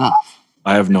much stuff.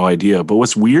 I have no idea. But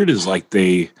what's weird is like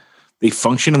they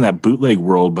function in that bootleg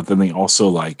world, but then they also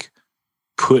like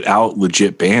put out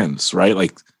legit bands, right?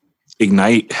 Like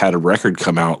Ignite had a record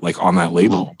come out like on that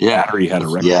label. Yeah. Battery had a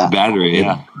record. Yeah. Battery,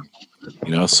 yeah.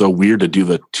 So weird to do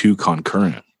the two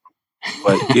concurrent.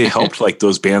 But it helped like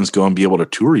those bands go and be able to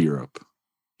tour Europe.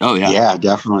 Oh, yeah. Yeah,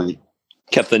 definitely.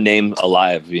 Kept the name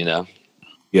alive,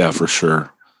 Yeah, for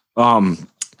sure.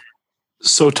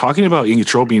 So talking about In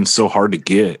Control being so hard to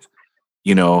get,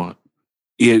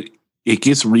 it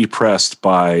gets repressed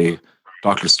by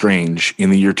Dr. Strange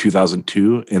in the year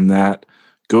 2002, and that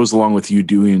goes along with you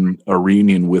doing a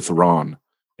reunion with Ron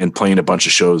and playing a bunch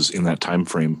of shows in that time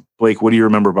frame. Blake, what do you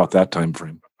remember about that time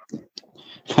frame?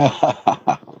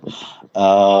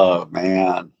 Oh,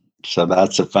 man. So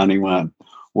that's a funny one.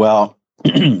 Well,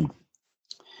 I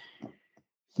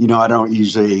don't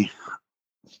usually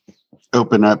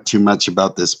open up too much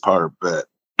about this part, but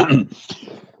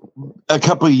a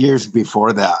couple of years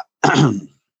before that,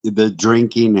 the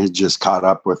drinking had just caught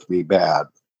up with me bad.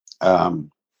 I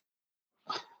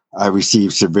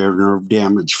received severe nerve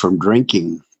damage from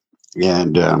drinking.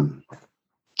 And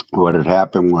what had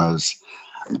happened was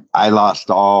I lost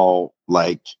all,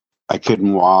 like, I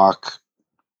couldn't walk.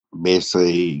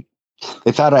 Basically,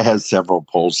 they thought I had cerebral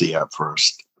palsy at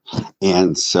first.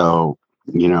 And so,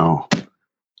 you know,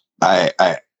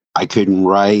 I couldn't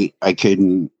write. I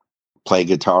couldn't play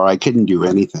guitar. I couldn't do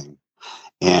anything.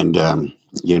 And,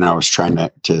 you know, I was trying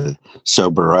to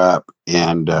sober up.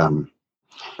 And,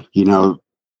 you know,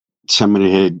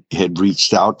 somebody had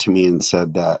reached out to me and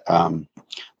said that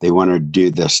they wanted to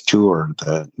do this tour,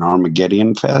 the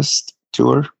Armageddon Fest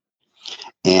tour.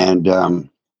 And,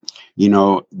 you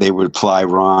know, they would fly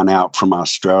Ron out from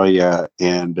Australia.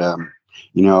 And,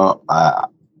 you know,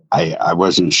 I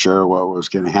wasn't sure what was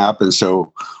going to happen.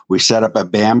 So we set up a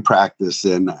band practice,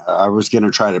 and I was going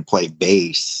to try to play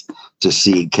bass to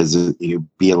see, because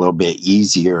it'd be a little bit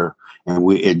easier.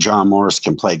 And John Morris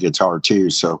can play guitar too.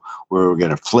 So we were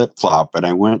going to flip flop, but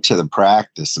I went to the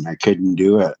practice and I couldn't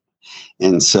do it.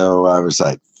 And so I was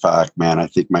like, fuck, man, I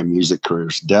think my music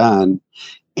career's done.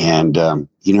 And,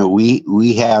 you know,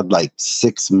 we had like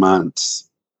 6 months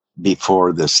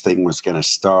before this thing was going to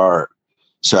start.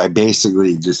 So I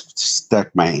basically just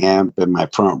stuck my amp in my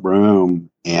front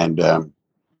room and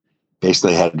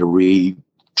basically had to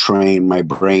retrain my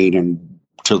brain and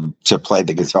to play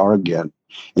the guitar again,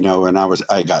 you know, and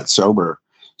I got sober.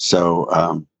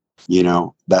 So, you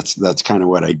know, that's kind of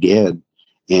what I did.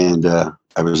 And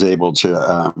I was able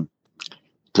to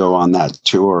go on that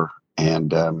tour,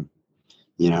 and,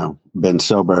 you know, been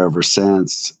sober ever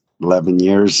since, 11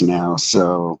 years now.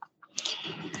 So,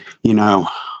 you know,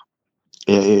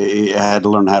 I had to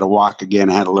learn how to walk again.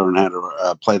 I had to learn how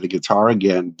to play the guitar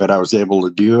again, but I was able to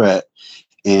do it.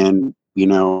 And, you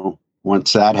know,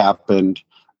 once that happened,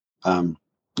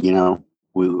 you know,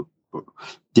 we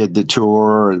did the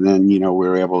tour, and then, you know, we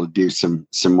were able to do some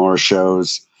more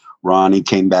shows. Ronnie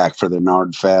came back for the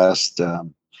Nard Fest,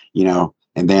 you know,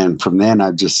 and then from then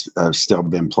I've still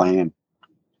been playing.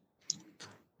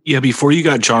 Yeah, before you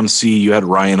got John C., you had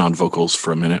Ryan on vocals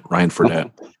for a minute, Ryan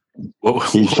Fredette.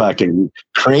 He's fucking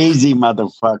crazy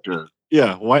motherfucker.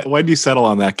 Yeah, why'd you settle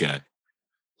on that guy?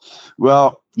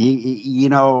 Well, you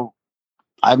know,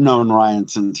 I've known Ryan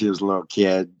since he was a little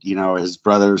kid. You know,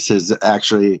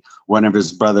 actually one of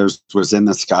his brothers was in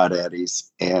the Scott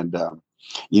Eddies, and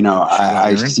you know,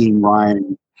 I seen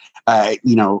Ryan.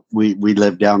 You know, we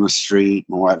live down the street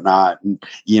and whatnot, and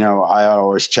you know, I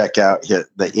always check out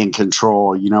the In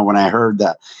Control. You know, when I heard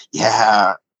that,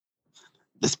 yeah,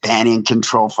 this band In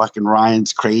Control, fucking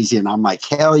Ryan's crazy, and I'm like,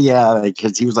 hell yeah,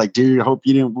 because he was like, dude, I hope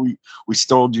you didn't we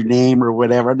stole your name or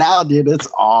whatever. Now, dude, it's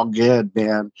all good,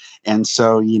 man. And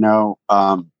so, you know,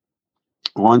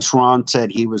 once Ron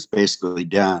said he was basically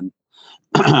done,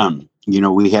 you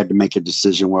know, we had to make a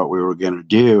decision what we were going to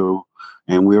do.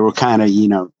 And we were kind of, you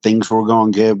know, things were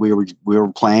going good. We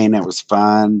were playing. It was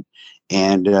fun.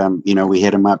 And, you know, we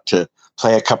hit him up to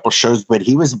play a couple shows, but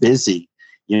he was busy.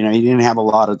 You know, he didn't have a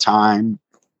lot of time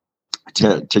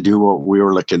to do what we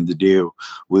were looking to do.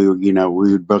 We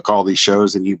would book all these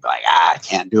shows, and he'd be like, I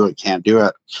can't do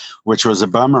it, which was a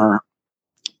bummer,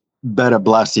 but a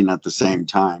blessing at the same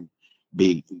time,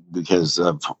 because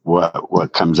of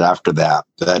what comes after that.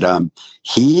 But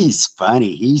he's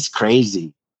funny. He's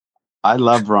crazy. I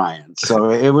love Ryan. So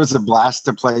it was a blast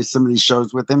to play some of these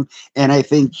shows with him. And I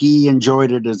think he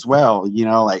enjoyed it as well. You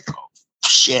know, like, oh,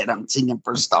 shit, I'm singing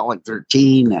for Stalag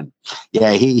 13. And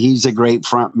yeah, he's a great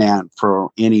front man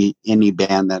for any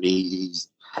band that he's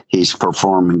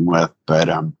performing with. But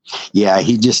yeah,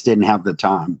 he just didn't have the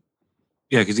time.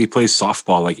 Yeah, because he plays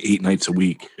softball like 8 nights a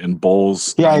week and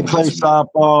bowls. Yeah, he plays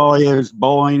softball. He was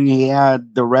bowling. He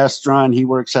had the restaurant he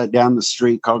works at down the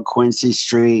street called Quincy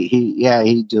Street.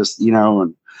 He just, you know,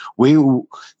 and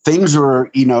things were,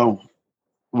 you know,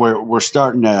 we're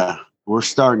starting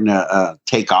to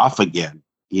take off again.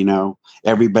 You know,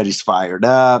 everybody's fired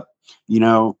up. You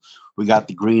know, we got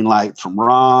the green light from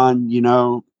Ron. You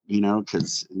know,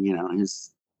 because you know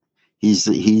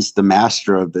he's the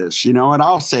master of this, you know, and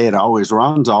I'll say it always,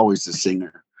 Ron's always a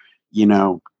singer, you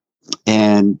know,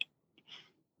 and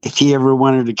if he ever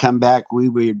wanted to come back, we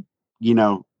would, you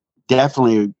know,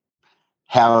 definitely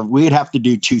we'd have to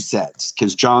do 2 sets,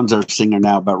 because John's our singer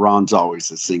now, but Ron's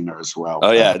always a singer as well. Oh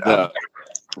yeah. No,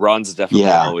 Ron's definitely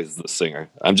always the singer.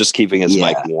 I'm just keeping his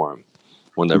mic warm.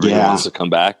 Whenever he wants to come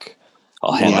back,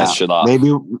 I'll hand that shit off.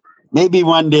 Maybe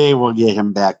one day we'll get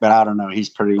him back, but I don't know. He's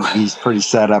pretty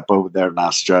set up over there in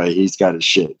Australia. He's got his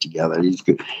shit together. He's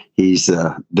good. He's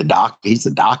the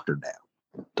doctor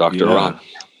now. Dr. Ron.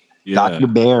 Yeah. Dr.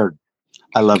 Baird.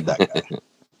 I love that guy.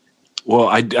 Well,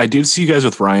 I did see you guys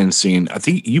with Ryan scene. I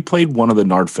think you played one of the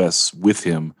Nard Fests with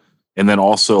him, and then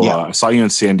also I saw you in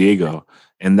San Diego,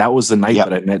 and that was the night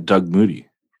that I met Doug Moody.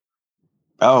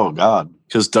 Oh God.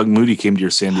 Because Doug Moody came to your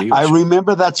San Diego I show.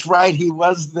 remember. That's right. He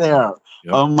was there.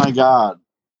 Yep. Oh my God.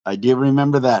 I do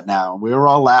remember that now. We were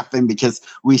all laughing because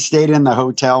we stayed in the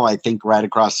hotel, I think right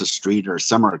across the street or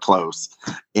somewhere close.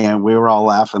 And we were all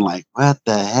laughing like, what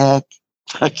the heck?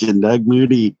 Fucking Doug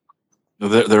Moody.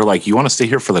 They're like, you want to stay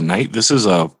here for the night? This is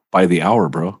by the hour,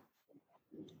 bro.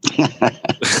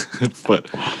 But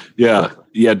yeah,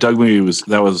 Doug Moody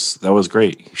that was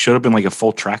great. He showed up in like a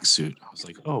full tracksuit. I was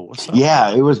like, oh, what's up? Yeah,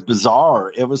 it was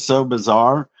bizarre. It was so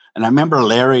bizarre. And I remember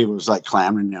Larry was like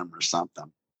clowning him or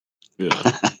something.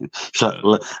 Yeah.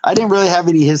 So I didn't really have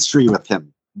any history with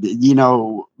him,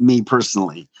 me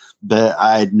personally, but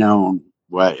I'd known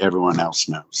what everyone else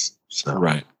knows. So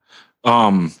Right.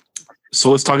 So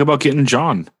let's talk about getting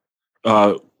John.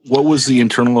 What was the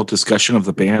internal discussion of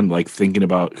the band like, thinking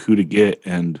about who to get,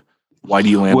 and why do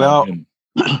you land on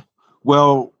him?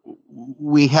 Well,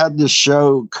 we had this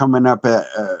show coming up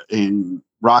in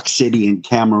Rock City in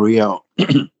Camarillo.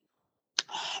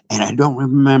 And I don't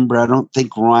remember. I don't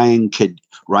think Ryan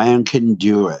couldn't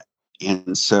do it.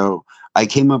 And so I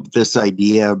came up with this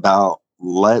idea about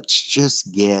let's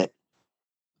just get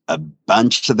a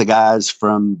bunch of the guys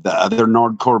from the other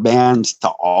Nordcore bands to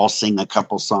all sing a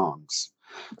couple songs.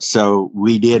 So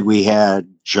we did. We had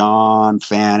John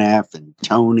Faneuf and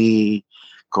Tony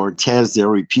Cortez, the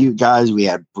Repute guys. We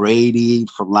had Brady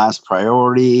from Last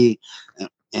Priority.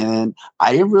 And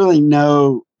I didn't really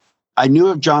know. I knew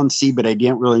of John C., but I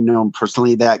didn't really know him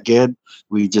personally that good.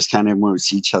 We just kind of went to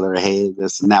see each other, hey,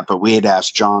 this and that. But we had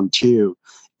asked John too.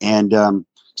 And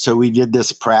so we did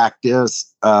this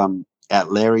practice at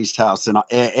Larry's house, and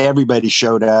everybody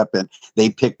showed up and they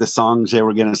picked the songs they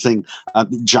were going to sing.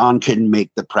 John couldn't make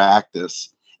the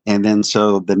practice. And then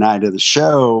so the night of the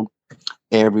show,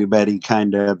 everybody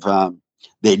kind of,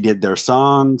 they did their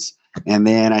songs. And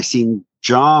then I seen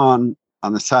John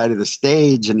on the side of the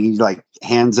stage, and he's like,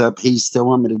 hands up, he still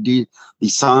want me to do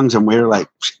these songs. And we were like,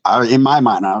 in my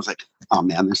mind, I was like, oh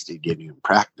man, this dude didn't even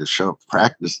show up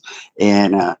practice.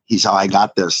 And he's all, I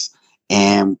got this.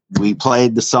 And we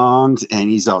played the songs, and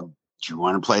he's all, do you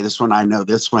want to play this one? I know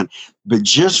this one. But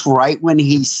just right when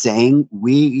he sang,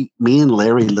 me and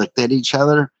Larry looked at each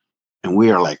other, and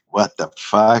we were like, what the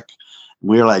fuck?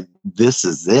 We were like, this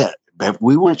is it. But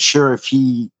we weren't sure if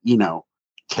he,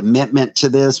 commitment to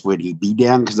this, would he be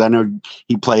down? Because I know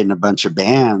he played in a bunch of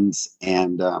bands.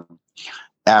 And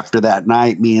after that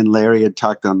night, me and Larry had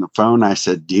talked on the phone. I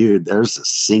said, dude, there's a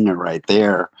singer right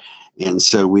there. And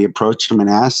so we approached him and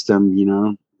asked him,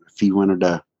 if he wanted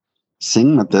to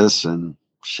sing with us. And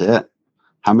shit,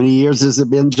 how many years has it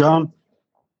been, John?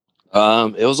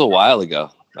 It was a while ago.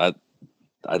 I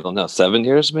don't know, 7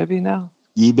 years maybe now.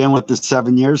 You've been with us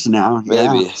 7 years now.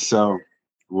 Maybe. Yeah. So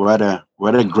what a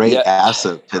great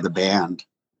asset to the band.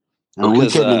 And we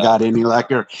couldn't have got any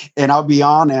luckier. And I'll be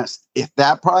honest, if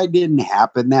that probably didn't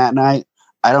happen that night,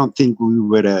 I don't think we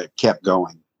would have kept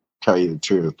going, tell you the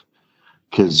truth.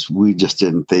 Because we just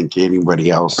didn't think anybody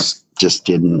else just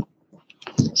didn't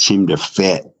seem to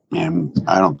fit. And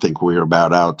I don't think we were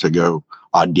about out to go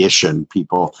audition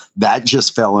people. That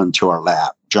just fell into our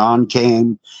lap. John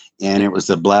came, and it was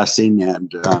a blessing,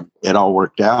 and it all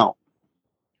worked out.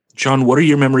 John, what are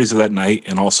your memories of that night?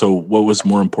 And also, what was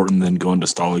more important than going to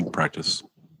Stalling practice?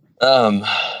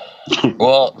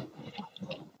 Well,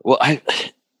 I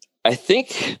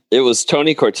think it was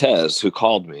Tony Cortez who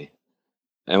called me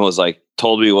and was like,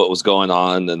 told me what was going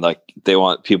on, and like they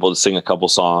want people to sing a couple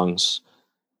songs,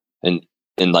 and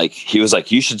like he was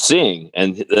like, you should sing,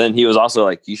 and then he was also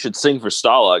like, you should sing for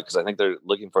Stalag because I think they're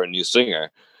looking for a new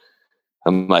singer.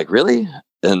 I'm like, really?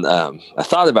 And I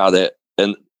thought about it,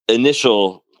 and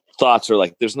initial thoughts were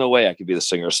like, there's no way I could be the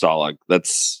singer of Stalag.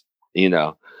 That's,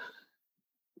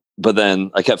 but then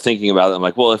I kept thinking about it. I'm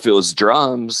like, well, if it was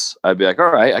drums, I'd be like,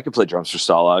 all right, I could play drums for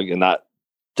Stalag and not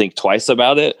think twice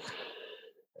about it.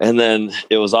 And then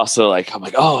it was also like, I'm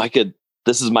like, oh, I could,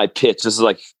 this is my pitch. This is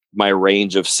like my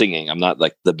range of singing. I'm not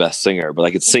like the best singer, but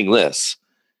I could sing this.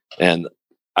 And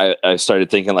I started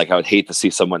thinking like, I would hate to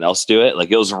see someone else do it. Like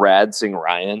it was rad seeing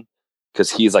Ryan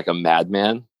because he's like a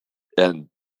madman and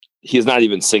he's not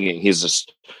even singing. He's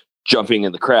just jumping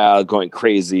in the crowd, going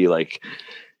crazy, like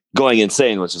going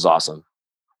insane, which is awesome.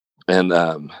 And but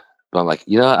I'm like,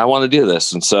 I want to do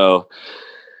this. And so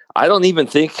I don't even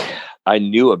think I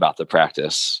knew about the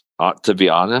practice, to be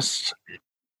honest.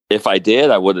 If I did,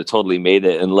 I would have totally made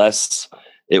it, unless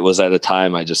it was at a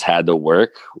time I just had to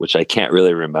work, which I can't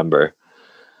really remember.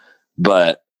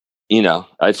 But,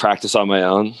 I practiced on my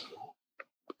own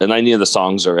and I knew the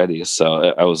songs already.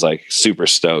 So I was like super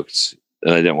stoked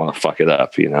and I didn't want to fuck it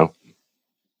up,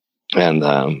 And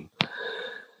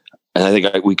And I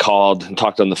think we called and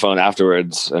talked on the phone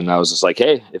afterwards, and I was just like,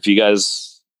 "Hey, if you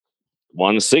guys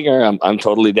want a singer, I'm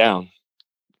totally down."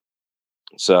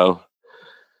 So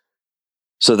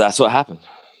that's what happened.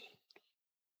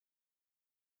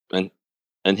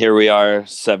 And here we are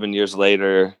 7 years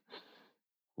later,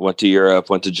 went to Europe,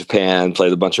 went to Japan,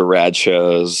 played a bunch of rad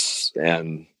shows.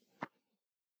 And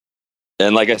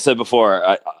like I said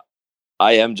before,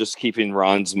 I am just keeping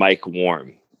Ron's mic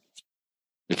warm.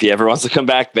 If he ever wants to come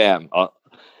back, bam.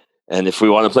 And if we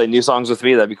want to play new songs with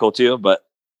me, that'd be cool too. But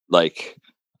like,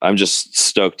 I'm just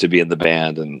stoked to be in the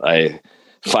band, and I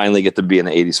finally get to be in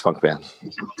an 80s punk band.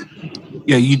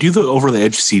 Yeah, you do the Over the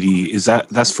Edge CD.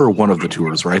 That's for one of the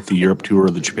tours, right? The Europe tour or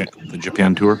the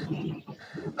Japan tour?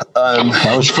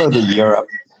 That was for the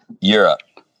Europe.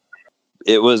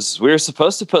 We were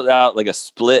supposed to put out like a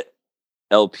split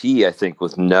LP, I think,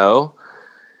 with No.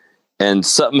 And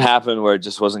something happened where it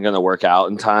just wasn't going to work out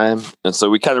in time. And so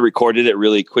we kind of recorded it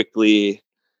really quickly.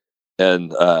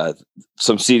 And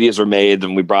some CDs were made,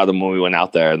 and we brought them when we went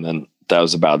out there. And then that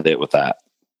was about it with that.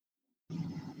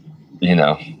 You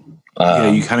know?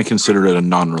 Yeah, you kind of considered it a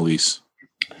non-release.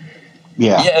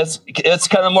 Yeah. Yeah, it's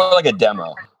kind of more like a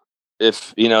demo.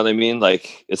 If you know what I mean?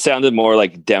 Like, it sounded more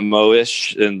like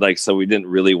demo-ish. And like, so we didn't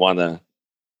really want to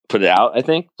put it out, I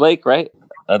think, Blake, right?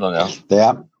 I don't know.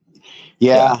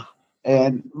 Yeah.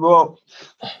 And well,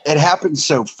 it happened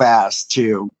so fast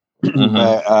too. Mm-hmm.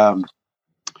 But,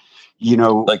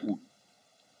 like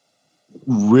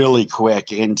really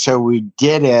quick. And so we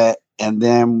did it. And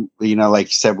then, like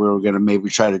you said, we were going to maybe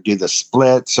try to do the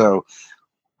split. So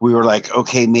we were like,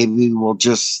 okay, maybe we'll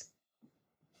just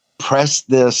press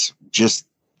this,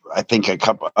 I think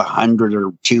 100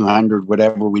 or 200,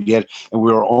 whatever we did. And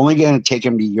we were only going to take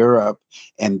them to Europe.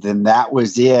 And then that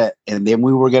was it. And then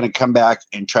we were going to come back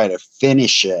and try to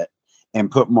finish it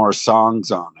and put more songs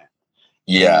on it.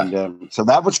 Yeah. And so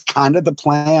that was kind of the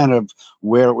plan of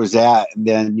where it was at. And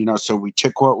then, so we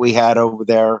took what we had over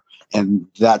there, and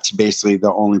that's basically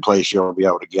the only place you'll be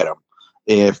able to get them.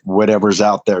 If whatever's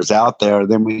out there is out there,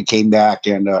 then we came back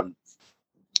and,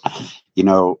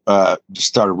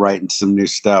 started writing some new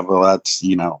stuff. Well, that's,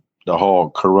 the whole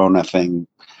Corona thing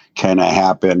kind of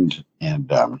happened.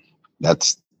 And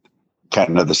that's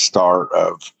kind of the start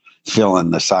of Fill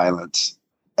in the Silence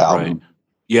album. Right.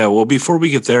 Yeah. Well, before we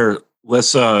get there,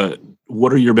 let's,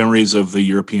 what are your memories of the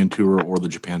European tour or the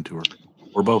Japan tour,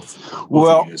 or both?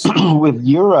 Well, with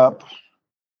Europe,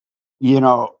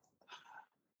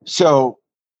 so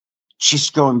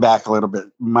just going back a little bit,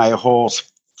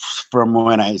 from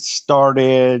when I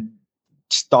started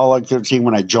Stalag 13,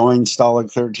 when I joined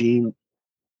Stalag 13,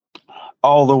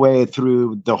 all the way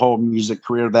through the whole music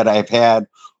career that I've had,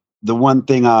 the one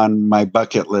thing on my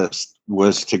bucket list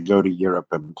was to go to Europe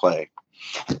and play.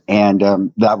 And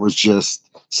that was just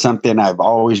something I've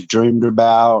always dreamed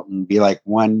about and be like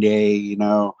one day,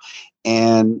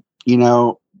 and,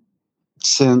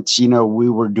 since, we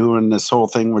were doing this whole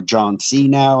thing with John C.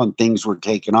 now and things were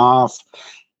taking off,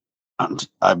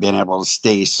 I've been able to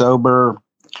stay sober.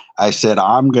 I said,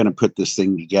 I'm going to put this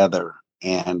thing together.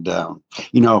 And, no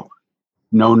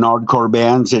Nardcore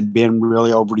bands had been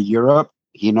really over to Europe,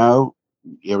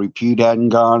 Repute hadn't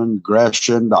gone,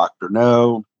 Aggression, Dr.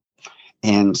 No.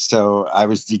 And so I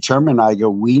was determined,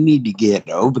 we need to get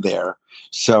over there.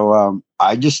 So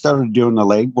I just started doing the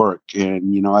legwork,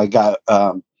 and, I got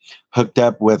hooked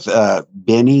up with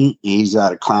Benny. He's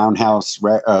out of Clown House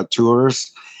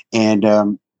Tours.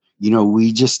 And,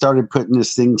 we just started putting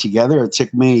this thing together. It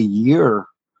took me a year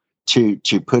to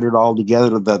put it all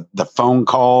together, the phone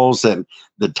calls and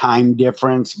the time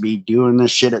difference, be doing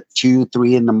this shit at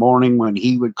 2-3 in the morning when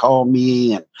he would call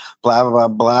me and blah, blah,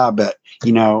 blah. But,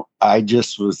 I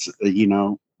just was,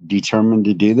 determined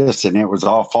to do this, and it was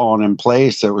all falling in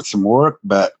place. It was some work,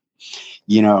 but,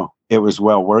 it was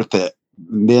well worth it.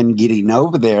 And then getting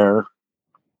over there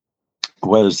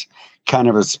was kind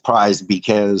of a surprise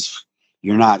because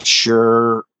you're not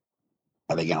sure,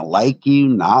 are they going to like you,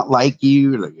 not like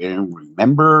you? Are they going to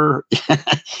remember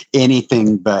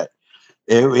anything? But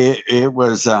it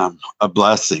was a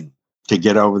blessing to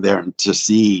get over there and to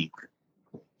see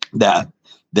that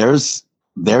there's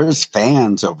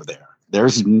fans over there.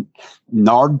 There's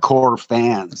Nardcore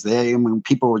fans. When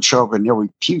people would show up in their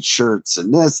Repute shirts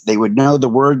and this, they would know the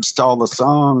words to all the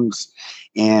songs.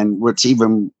 And what's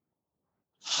even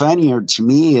funnier to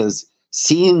me is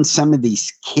seeing some of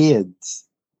these kids,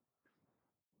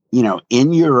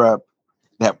 in Europe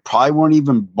that probably weren't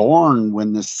even born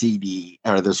when the CD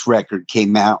or this record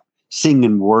came out,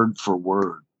 singing word for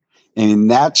word. And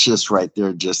that's just right there.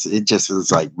 It just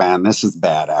was like, man, this is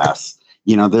badass.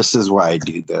 This is why I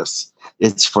do this.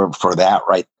 it's for that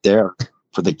right there,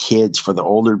 for the kids, for the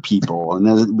older people. And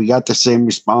then we got the same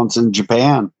response in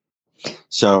Japan.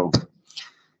 So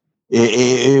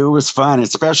it was fun,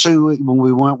 especially when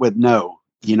we went with No.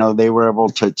 You know, they were able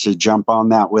to jump on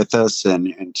that with us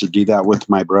and to do that with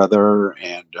my brother.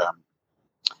 And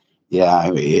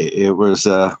it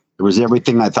was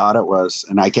everything I thought it was.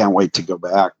 And I can't wait to go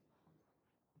back.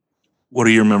 What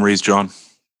are your memories, John?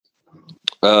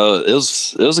 It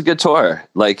was a good tour.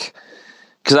 Like,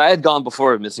 because I had gone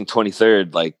before Missing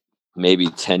 23rd, like maybe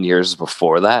 10 years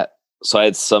before that. So I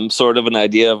had some sort of an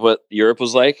idea of what Europe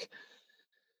was like.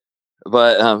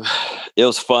 But it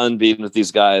was fun being with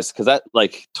these guys, because that,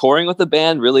 like, touring with the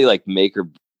band really like make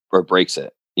or breaks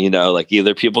it. You know, like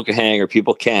either people can hang or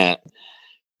people can't.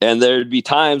 And there'd be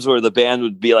times where the band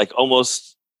would be like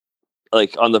almost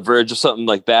like on the verge of something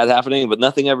like bad happening, but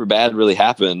nothing ever bad really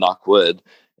happened, knock wood.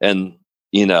 And,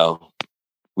 you know,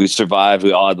 we survived.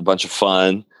 We all had a bunch of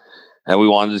fun, and we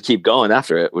wanted to keep going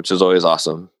after it, which is always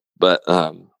awesome. But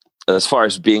as far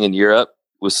as being in Europe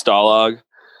with Stalag,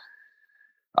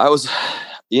 I was,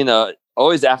 you know,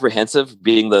 always apprehensive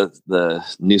being the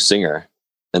new singer.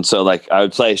 And so, like, I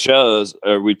would play shows,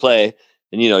 or we'd play,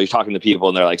 and, you know, you're talking to people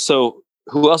and they're like, so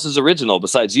who else is original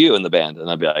besides you in the band? And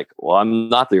I'd be like, well, I'm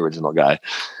not the original guy.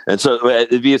 And so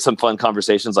it'd be some fun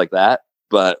conversations like that.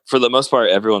 But for the most part,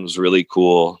 everyone was really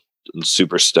cool and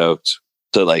super stoked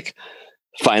to, like,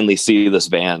 finally see this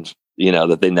band, you know,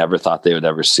 that they never thought they would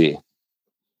ever see.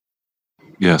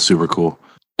 Yeah, super cool.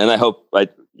 And I hope I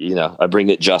bring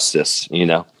it justice, you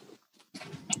know?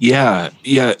 Yeah.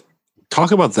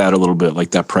 Talk about that a little bit,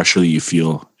 like that pressure that you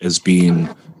feel as being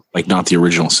like not the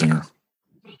original singer.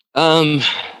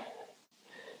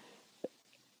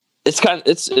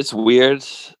 It's weird,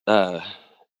 a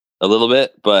little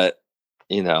bit, but,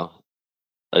 you know,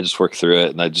 I just work through it,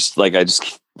 and I just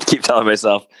keep telling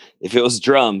myself, if it was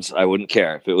drums, I wouldn't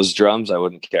care. If it was drums, I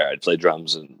wouldn't care. I'd play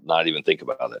drums and not even think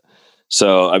about it.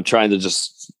 So I'm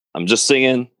just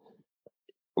singing.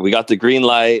 We got the green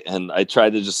light, and I try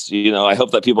to just, you know, I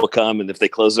hope that people come, and if they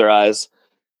close their eyes,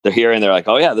 they're here and they're like,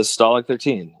 oh yeah, this is Stalag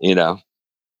 13, you know?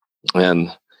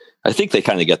 And I think they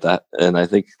kind of get that. And I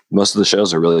think most of the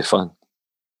shows are really fun.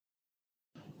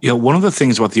 Yeah. One of the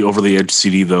things about the Over the Edge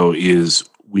CD though, is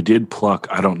we did pluck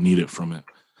I Don't Need It from it.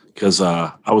 Cause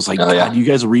I was like, God, you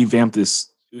guys revamped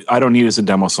this. I Don't Need It as a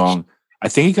demo song. I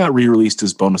think it got re-released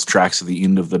as bonus tracks at the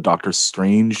end of the Doctor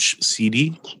Strange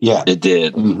CD. Yeah, it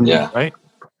did. Mm-hmm. Yeah. Right.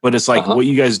 But it's like what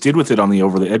you guys did with it on the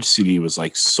Over the Edge CD was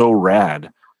like so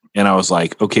rad. And I was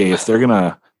like, okay, if they're going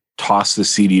to toss the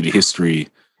CD to history,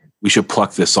 we should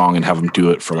pluck this song and have them do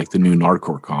it for like the new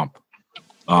Nardcore comp.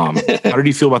 How did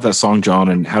you feel about that song, John?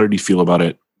 And how did you feel about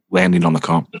it landing on the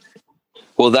comp?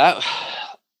 Well,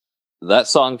 that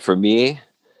song for me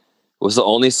was the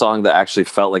only song that actually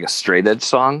felt like a straight edge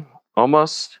song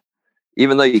almost,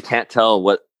 even though you can't tell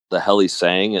what the hell he's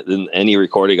saying in any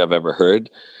recording I've ever heard.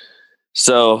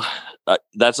 So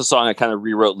that's a song I kind of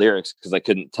rewrote lyrics because I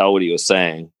couldn't tell what he was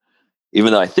saying,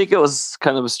 even though I think it was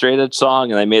kind of a straight edge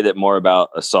song. And I made it more about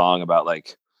a song about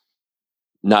like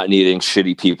not needing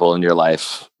shitty people in your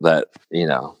life, that, you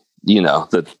know,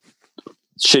 that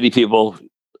shitty people,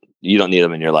 you don't need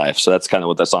them in your life. So that's kind of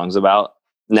what that song's about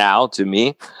now to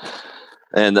me.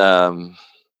 And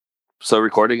so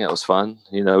recording it was fun.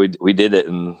 You know, we did it,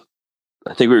 and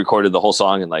I think we recorded the whole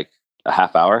song in like a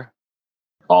half hour,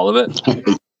 all of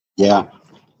it. Yeah.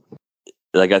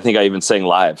 Like, I think I even sang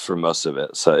live for most of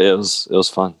it. So it was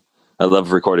fun. I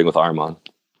love recording with Armand.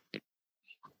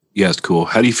 Yeah, it's cool.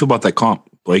 How do you feel about that comp,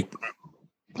 Blake?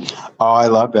 Oh, I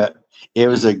love it. It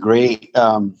was a great,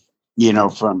 you know,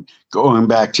 from going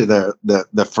back to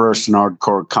the first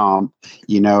Nardcore comp,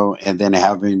 you know, and then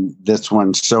having this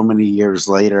one so many years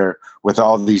later with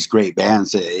all these great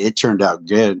bands, it turned out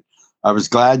good. I was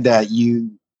glad that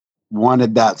you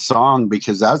wanted that song,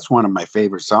 because that's one of my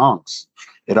favorite songs.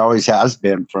 It always has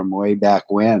been from way back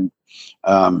when.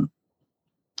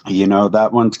 You know,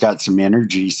 that one's got some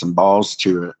energy, some balls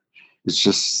to it. It's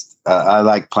just, I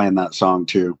like playing that song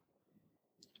too.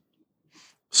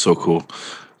 So cool.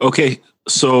 Okay,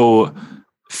 so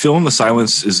Fill in the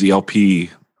Silence is the LP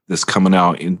that's coming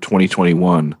out in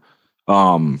 2021,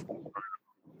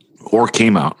 or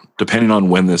came out, depending on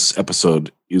when this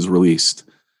episode is released.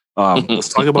 Let's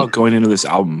talk about going into this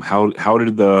album. How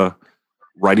did the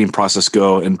writing process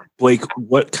go? And Blake,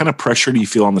 what kind of pressure do you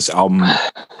feel on this album,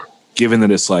 given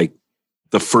that it's like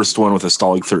the first one with a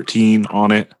Stalag 13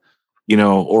 on it? You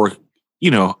know, or,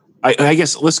 you know, I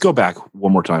guess let's go back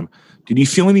one more time. Did you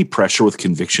feel any pressure with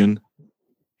Conviction?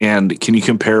 And can you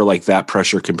compare like that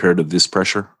pressure compared to this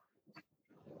pressure?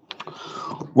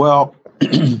 Well,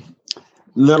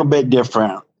 little bit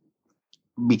different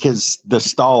because the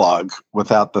Stalag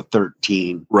without the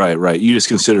 13. Right. You just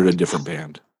considered a different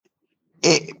band.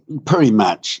 Pretty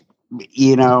much.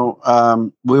 We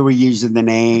were using the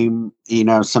name,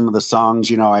 some of the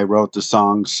songs, I wrote the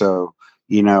songs, so,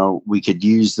 we could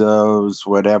use those,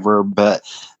 whatever. But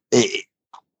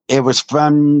it was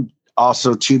fun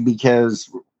also, too, because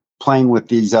playing with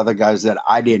these other guys that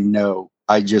I didn't know,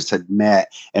 I just had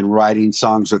met, and writing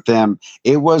songs with them,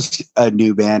 it was a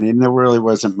new band, and there really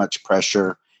wasn't much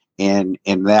pressure in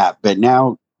that. But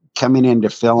now coming in to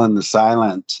Fill in the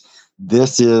Silence,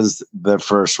 this is the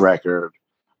first record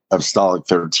of Stalag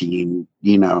 13,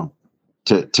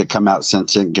 to come out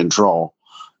since In Control,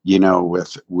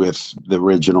 with the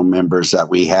original members that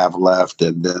we have left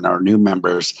and then our new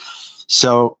members.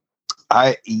 So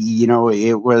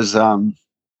it was, I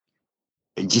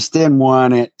just didn't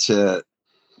want it to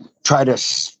try to,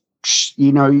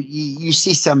 you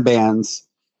see some bands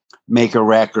make a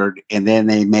record and then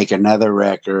they make another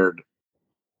record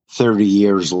 30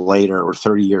 years later or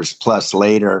 30 years plus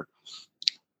later,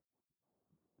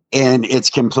 and it's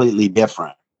completely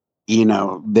different.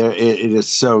 It is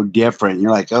so different.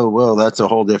 You're like, oh, well, that's a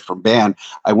whole different band.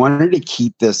 I wanted to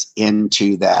keep this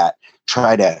into that,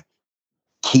 try to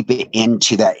keep it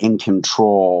into that In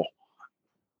Control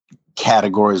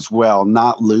category as well,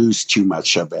 not lose too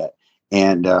much of it.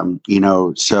 And,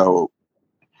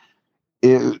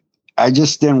 I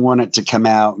just didn't want it to come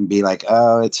out and be like,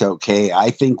 oh, it's okay. I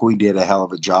think we did a hell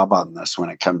of a job on this when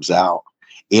it comes out.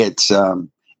 It's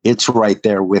right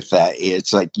there with that.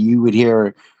 It's like you would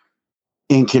hear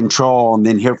In Control and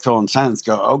then hear Fill in the Silence,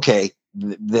 go, okay,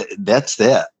 that's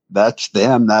it. That's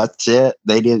them. That's it.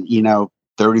 They didn't,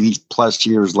 30 plus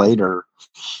years later.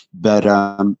 But,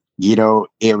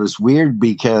 it was weird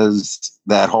because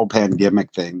that whole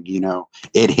pandemic thing,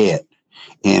 it hit.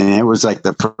 And it was like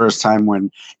the first time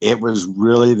when it was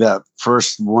really the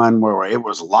first one where it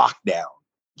was lockdown.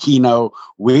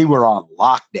 We were on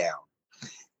lockdown.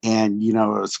 And, it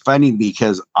was funny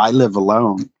because I live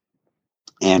alone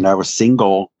and I was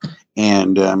single,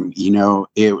 and,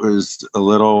 it was a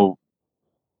little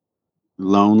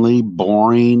lonely,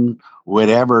 boring,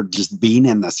 whatever, just being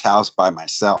in this house by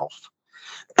myself.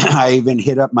 I even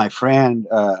hit up my friend.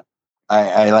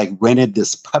 I like rented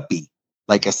this puppy,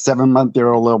 like a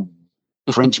 7-month-old little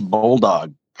French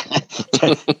bulldog,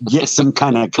 to get some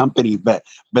kind of company. But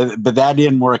that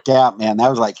didn't work out, man. That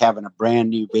was like having a brand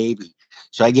new baby.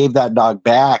 So I gave that dog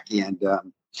back, and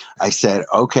I said,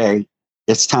 okay,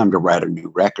 it's time to write a new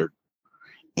record.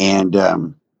 And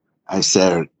I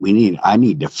said, I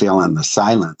need to fill in the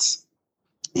silence.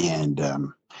 And,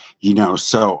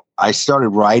 so I started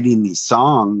writing these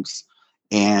songs,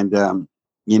 and,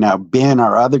 Ben,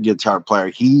 our other guitar player,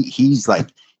 he's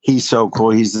so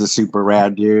cool. He's a super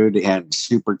rad dude and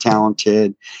super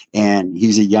talented, and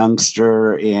he's a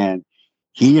youngster, and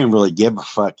he didn't really give a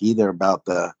fuck either about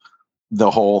the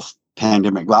whole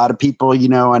pandemic. A lot of people,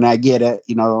 and I get it,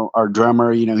 our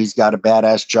drummer, he's got a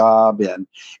badass job,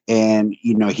 and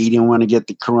he didn't want to get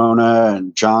the corona,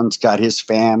 and John's got his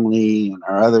family, and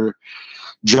our other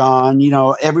John,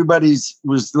 everybody's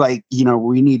was like,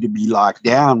 we need to be locked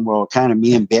down. Well, kind of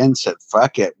me and Ben said,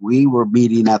 fuck it. We were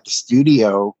meeting at the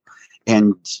studio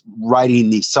and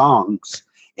writing these songs,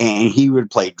 and he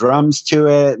would play drums to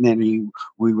it. And then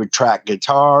we would track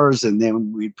guitars, and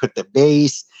then we'd put the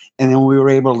bass, and then we were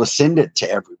able to send it to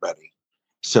everybody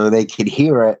so they could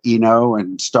hear it,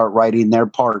 and start writing their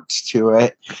parts to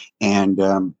it.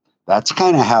 And that's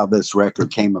kind of how this record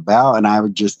came about. And I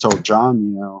would just told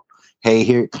John,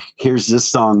 hey, here's this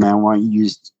song, man. Why don't you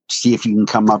see if you can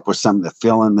come up with something to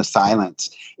fill in the silence?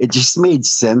 It just made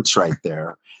sense right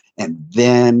there. And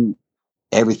then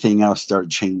everything else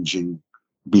started changing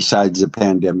besides the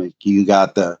pandemic. You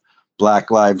got the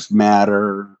Black Lives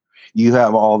Matter. You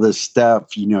have all this stuff,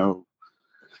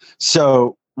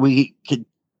 So we could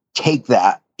take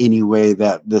that any way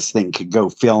that this thing could go.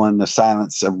 Fill in the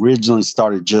silence originally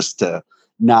started just to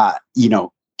not,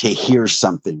 to hear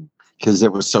something, because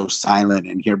it was so silent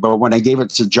in here. But when I gave it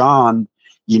to John,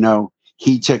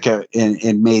 he took it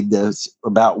and made this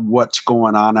about what's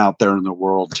going on out there in the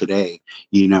world today,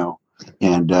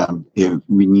 and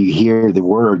when you hear the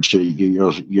words,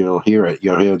 you'll hear it.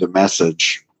 You'll hear the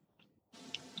message.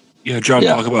 Yeah, John,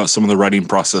 talk about some of the writing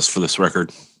process for this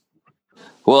record.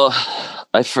 Well,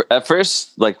 at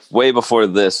first, like way before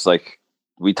this, like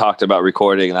we talked about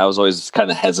recording, and I was always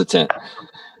kind of hesitant.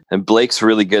 And Blake's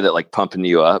really good at like pumping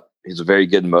you up. He's a very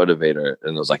good motivator.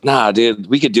 And I was like, nah, dude,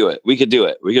 we could do it. We could do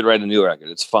it. We could write a new record.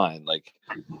 It's fine.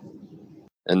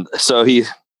 And so he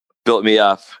built me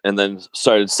up and then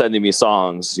started sending me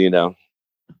songs,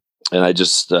 and I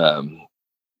just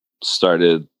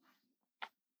started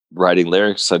writing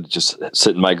lyrics. I'd just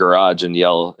sit in my garage and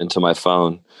yell into my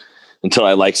phone until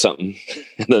I liked something,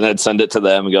 and then I'd send it to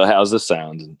them and go, "How's this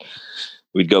sound?" And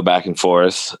we'd go back and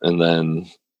forth, and then,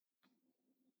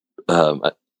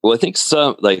 I think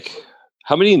some, like,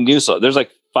 how many new songs? There's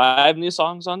like 5 new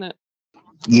songs on it.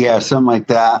 Yeah, something like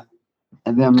that.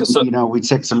 And then we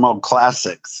took some old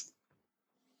classics.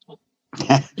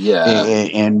 Yeah,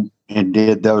 and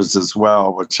did those as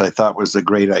well, which I thought was a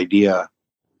great idea.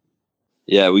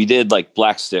 Yeah, we did like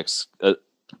Black Sticks.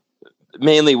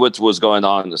 Mainly what was going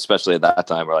on, especially at that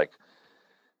time, we're like,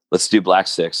 let's do Black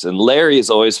Sticks. And Larry is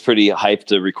always pretty hyped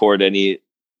to record any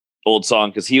old song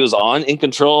because he was on In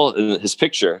Control in his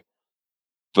picture,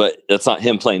 but that's not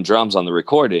him playing drums on the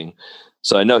recording.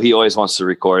 So I know he always wants to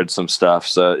record some stuff.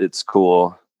 So it's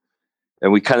cool.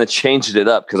 And we kind of changed it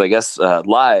up because I guess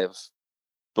live,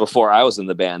 before I was in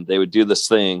the band, they would do this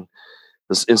thing,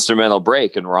 this instrumental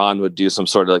break, and Ron would do some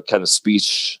sort of like kind of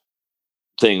speech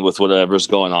thing with whatever's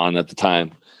going on at the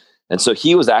time. And so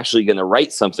he was actually going to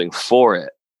write something for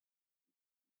it.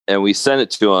 And we sent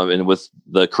it to him, and with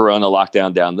the Corona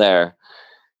lockdown down there,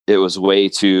 it was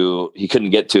he couldn't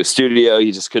get to a studio.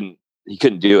 He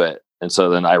couldn't do it. And so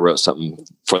then I wrote something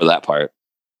for that part.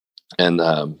 And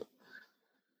I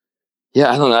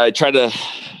don't know.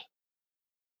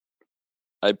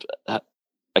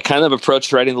 I kind of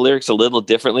approached writing the lyrics a little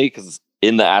differently because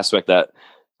in the aspect that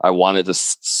I wanted to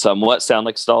somewhat sound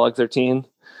like Stalag 13.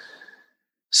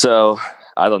 So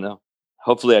I don't know.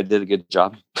 Hopefully I did a good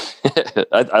job.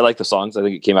 I like the songs. I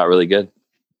think it came out really good.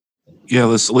 Yeah,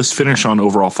 let's finish on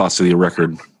overall thoughts of the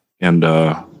record. And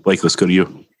Blake, let's go to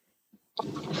you.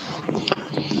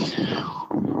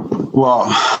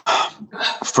 Well,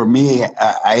 for me,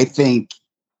 I think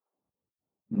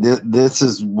this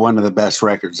is one of the best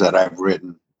records that I've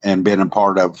written and been a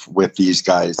part of with these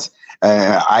guys.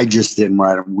 I just didn't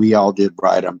write them. We all did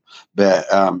write them, but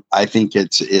I think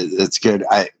it's good.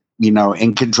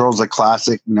 In Control's a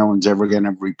classic. No one's ever going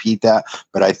to repeat that,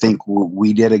 but I think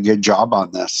we did a good job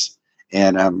on this,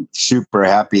 and I'm super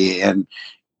happy. And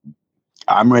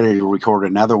I'm ready to record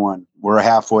another one. We're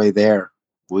halfway there.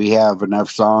 We have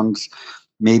enough songs,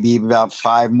 maybe about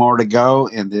 5 more to go,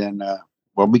 and then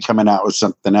we'll be coming out with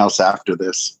something else after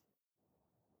this.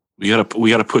 We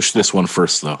gotta push this one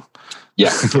first, though.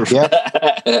 Yeah.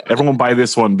 Everyone buy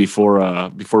this one before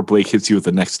Blake hits you with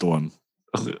the next one.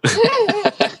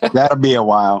 That'll be a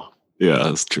while. Yeah,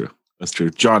 that's true.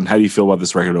 John, how do you feel about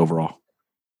this record overall?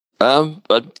 I'm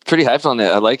pretty hyped on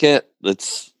it. I like it.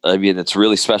 It's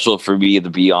really special for me to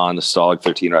be on the Stalag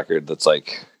 13 record. That's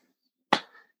like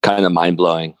kind of mind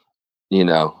blowing, being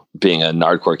a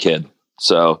Nardcore kid.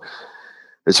 So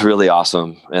it's really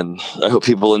awesome. And I hope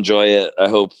people enjoy it. I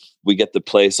hope we get to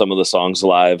play some of the songs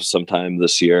live sometime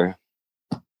this year.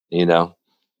 We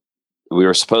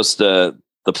were supposed to,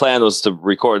 the plan was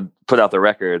to put out the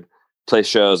record, play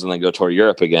shows, and then go tour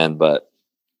Europe again, but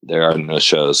there are no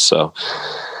shows. So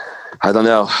I don't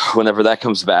know. Whenever that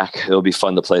comes back, it'll be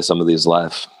fun to play some of these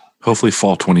live. Hopefully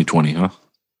fall 2020, huh?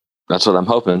 That's what I'm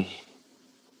hoping.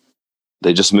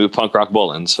 They just moved Punk Rock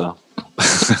Bowling, so.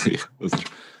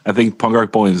 I think Punk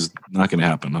Rock Bowling is not going to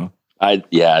happen, huh? I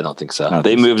don't think so.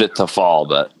 They moved it to fall,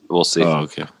 but we'll see. Oh,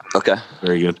 okay. Okay.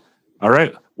 Very good. All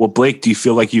right. Well, Blake, do you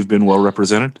feel like you've been well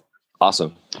represented?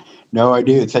 Awesome. No, I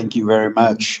do. Thank you very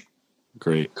much.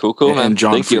 Great. Cool, man. And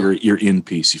John, thank for your in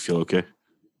piece, you feel okay?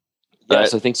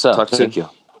 Yes, I think so. Thank you.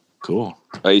 Cool.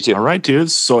 Oh, you too. All right,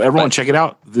 dudes. So everyone check it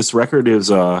out. This record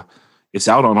is it's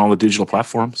out on all the digital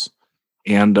platforms.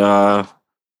 And and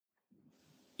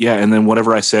then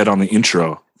whatever I said on the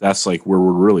intro, that's like where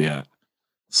we're really at.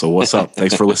 So what's up?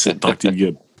 Thanks for listening. Talk to you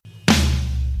again.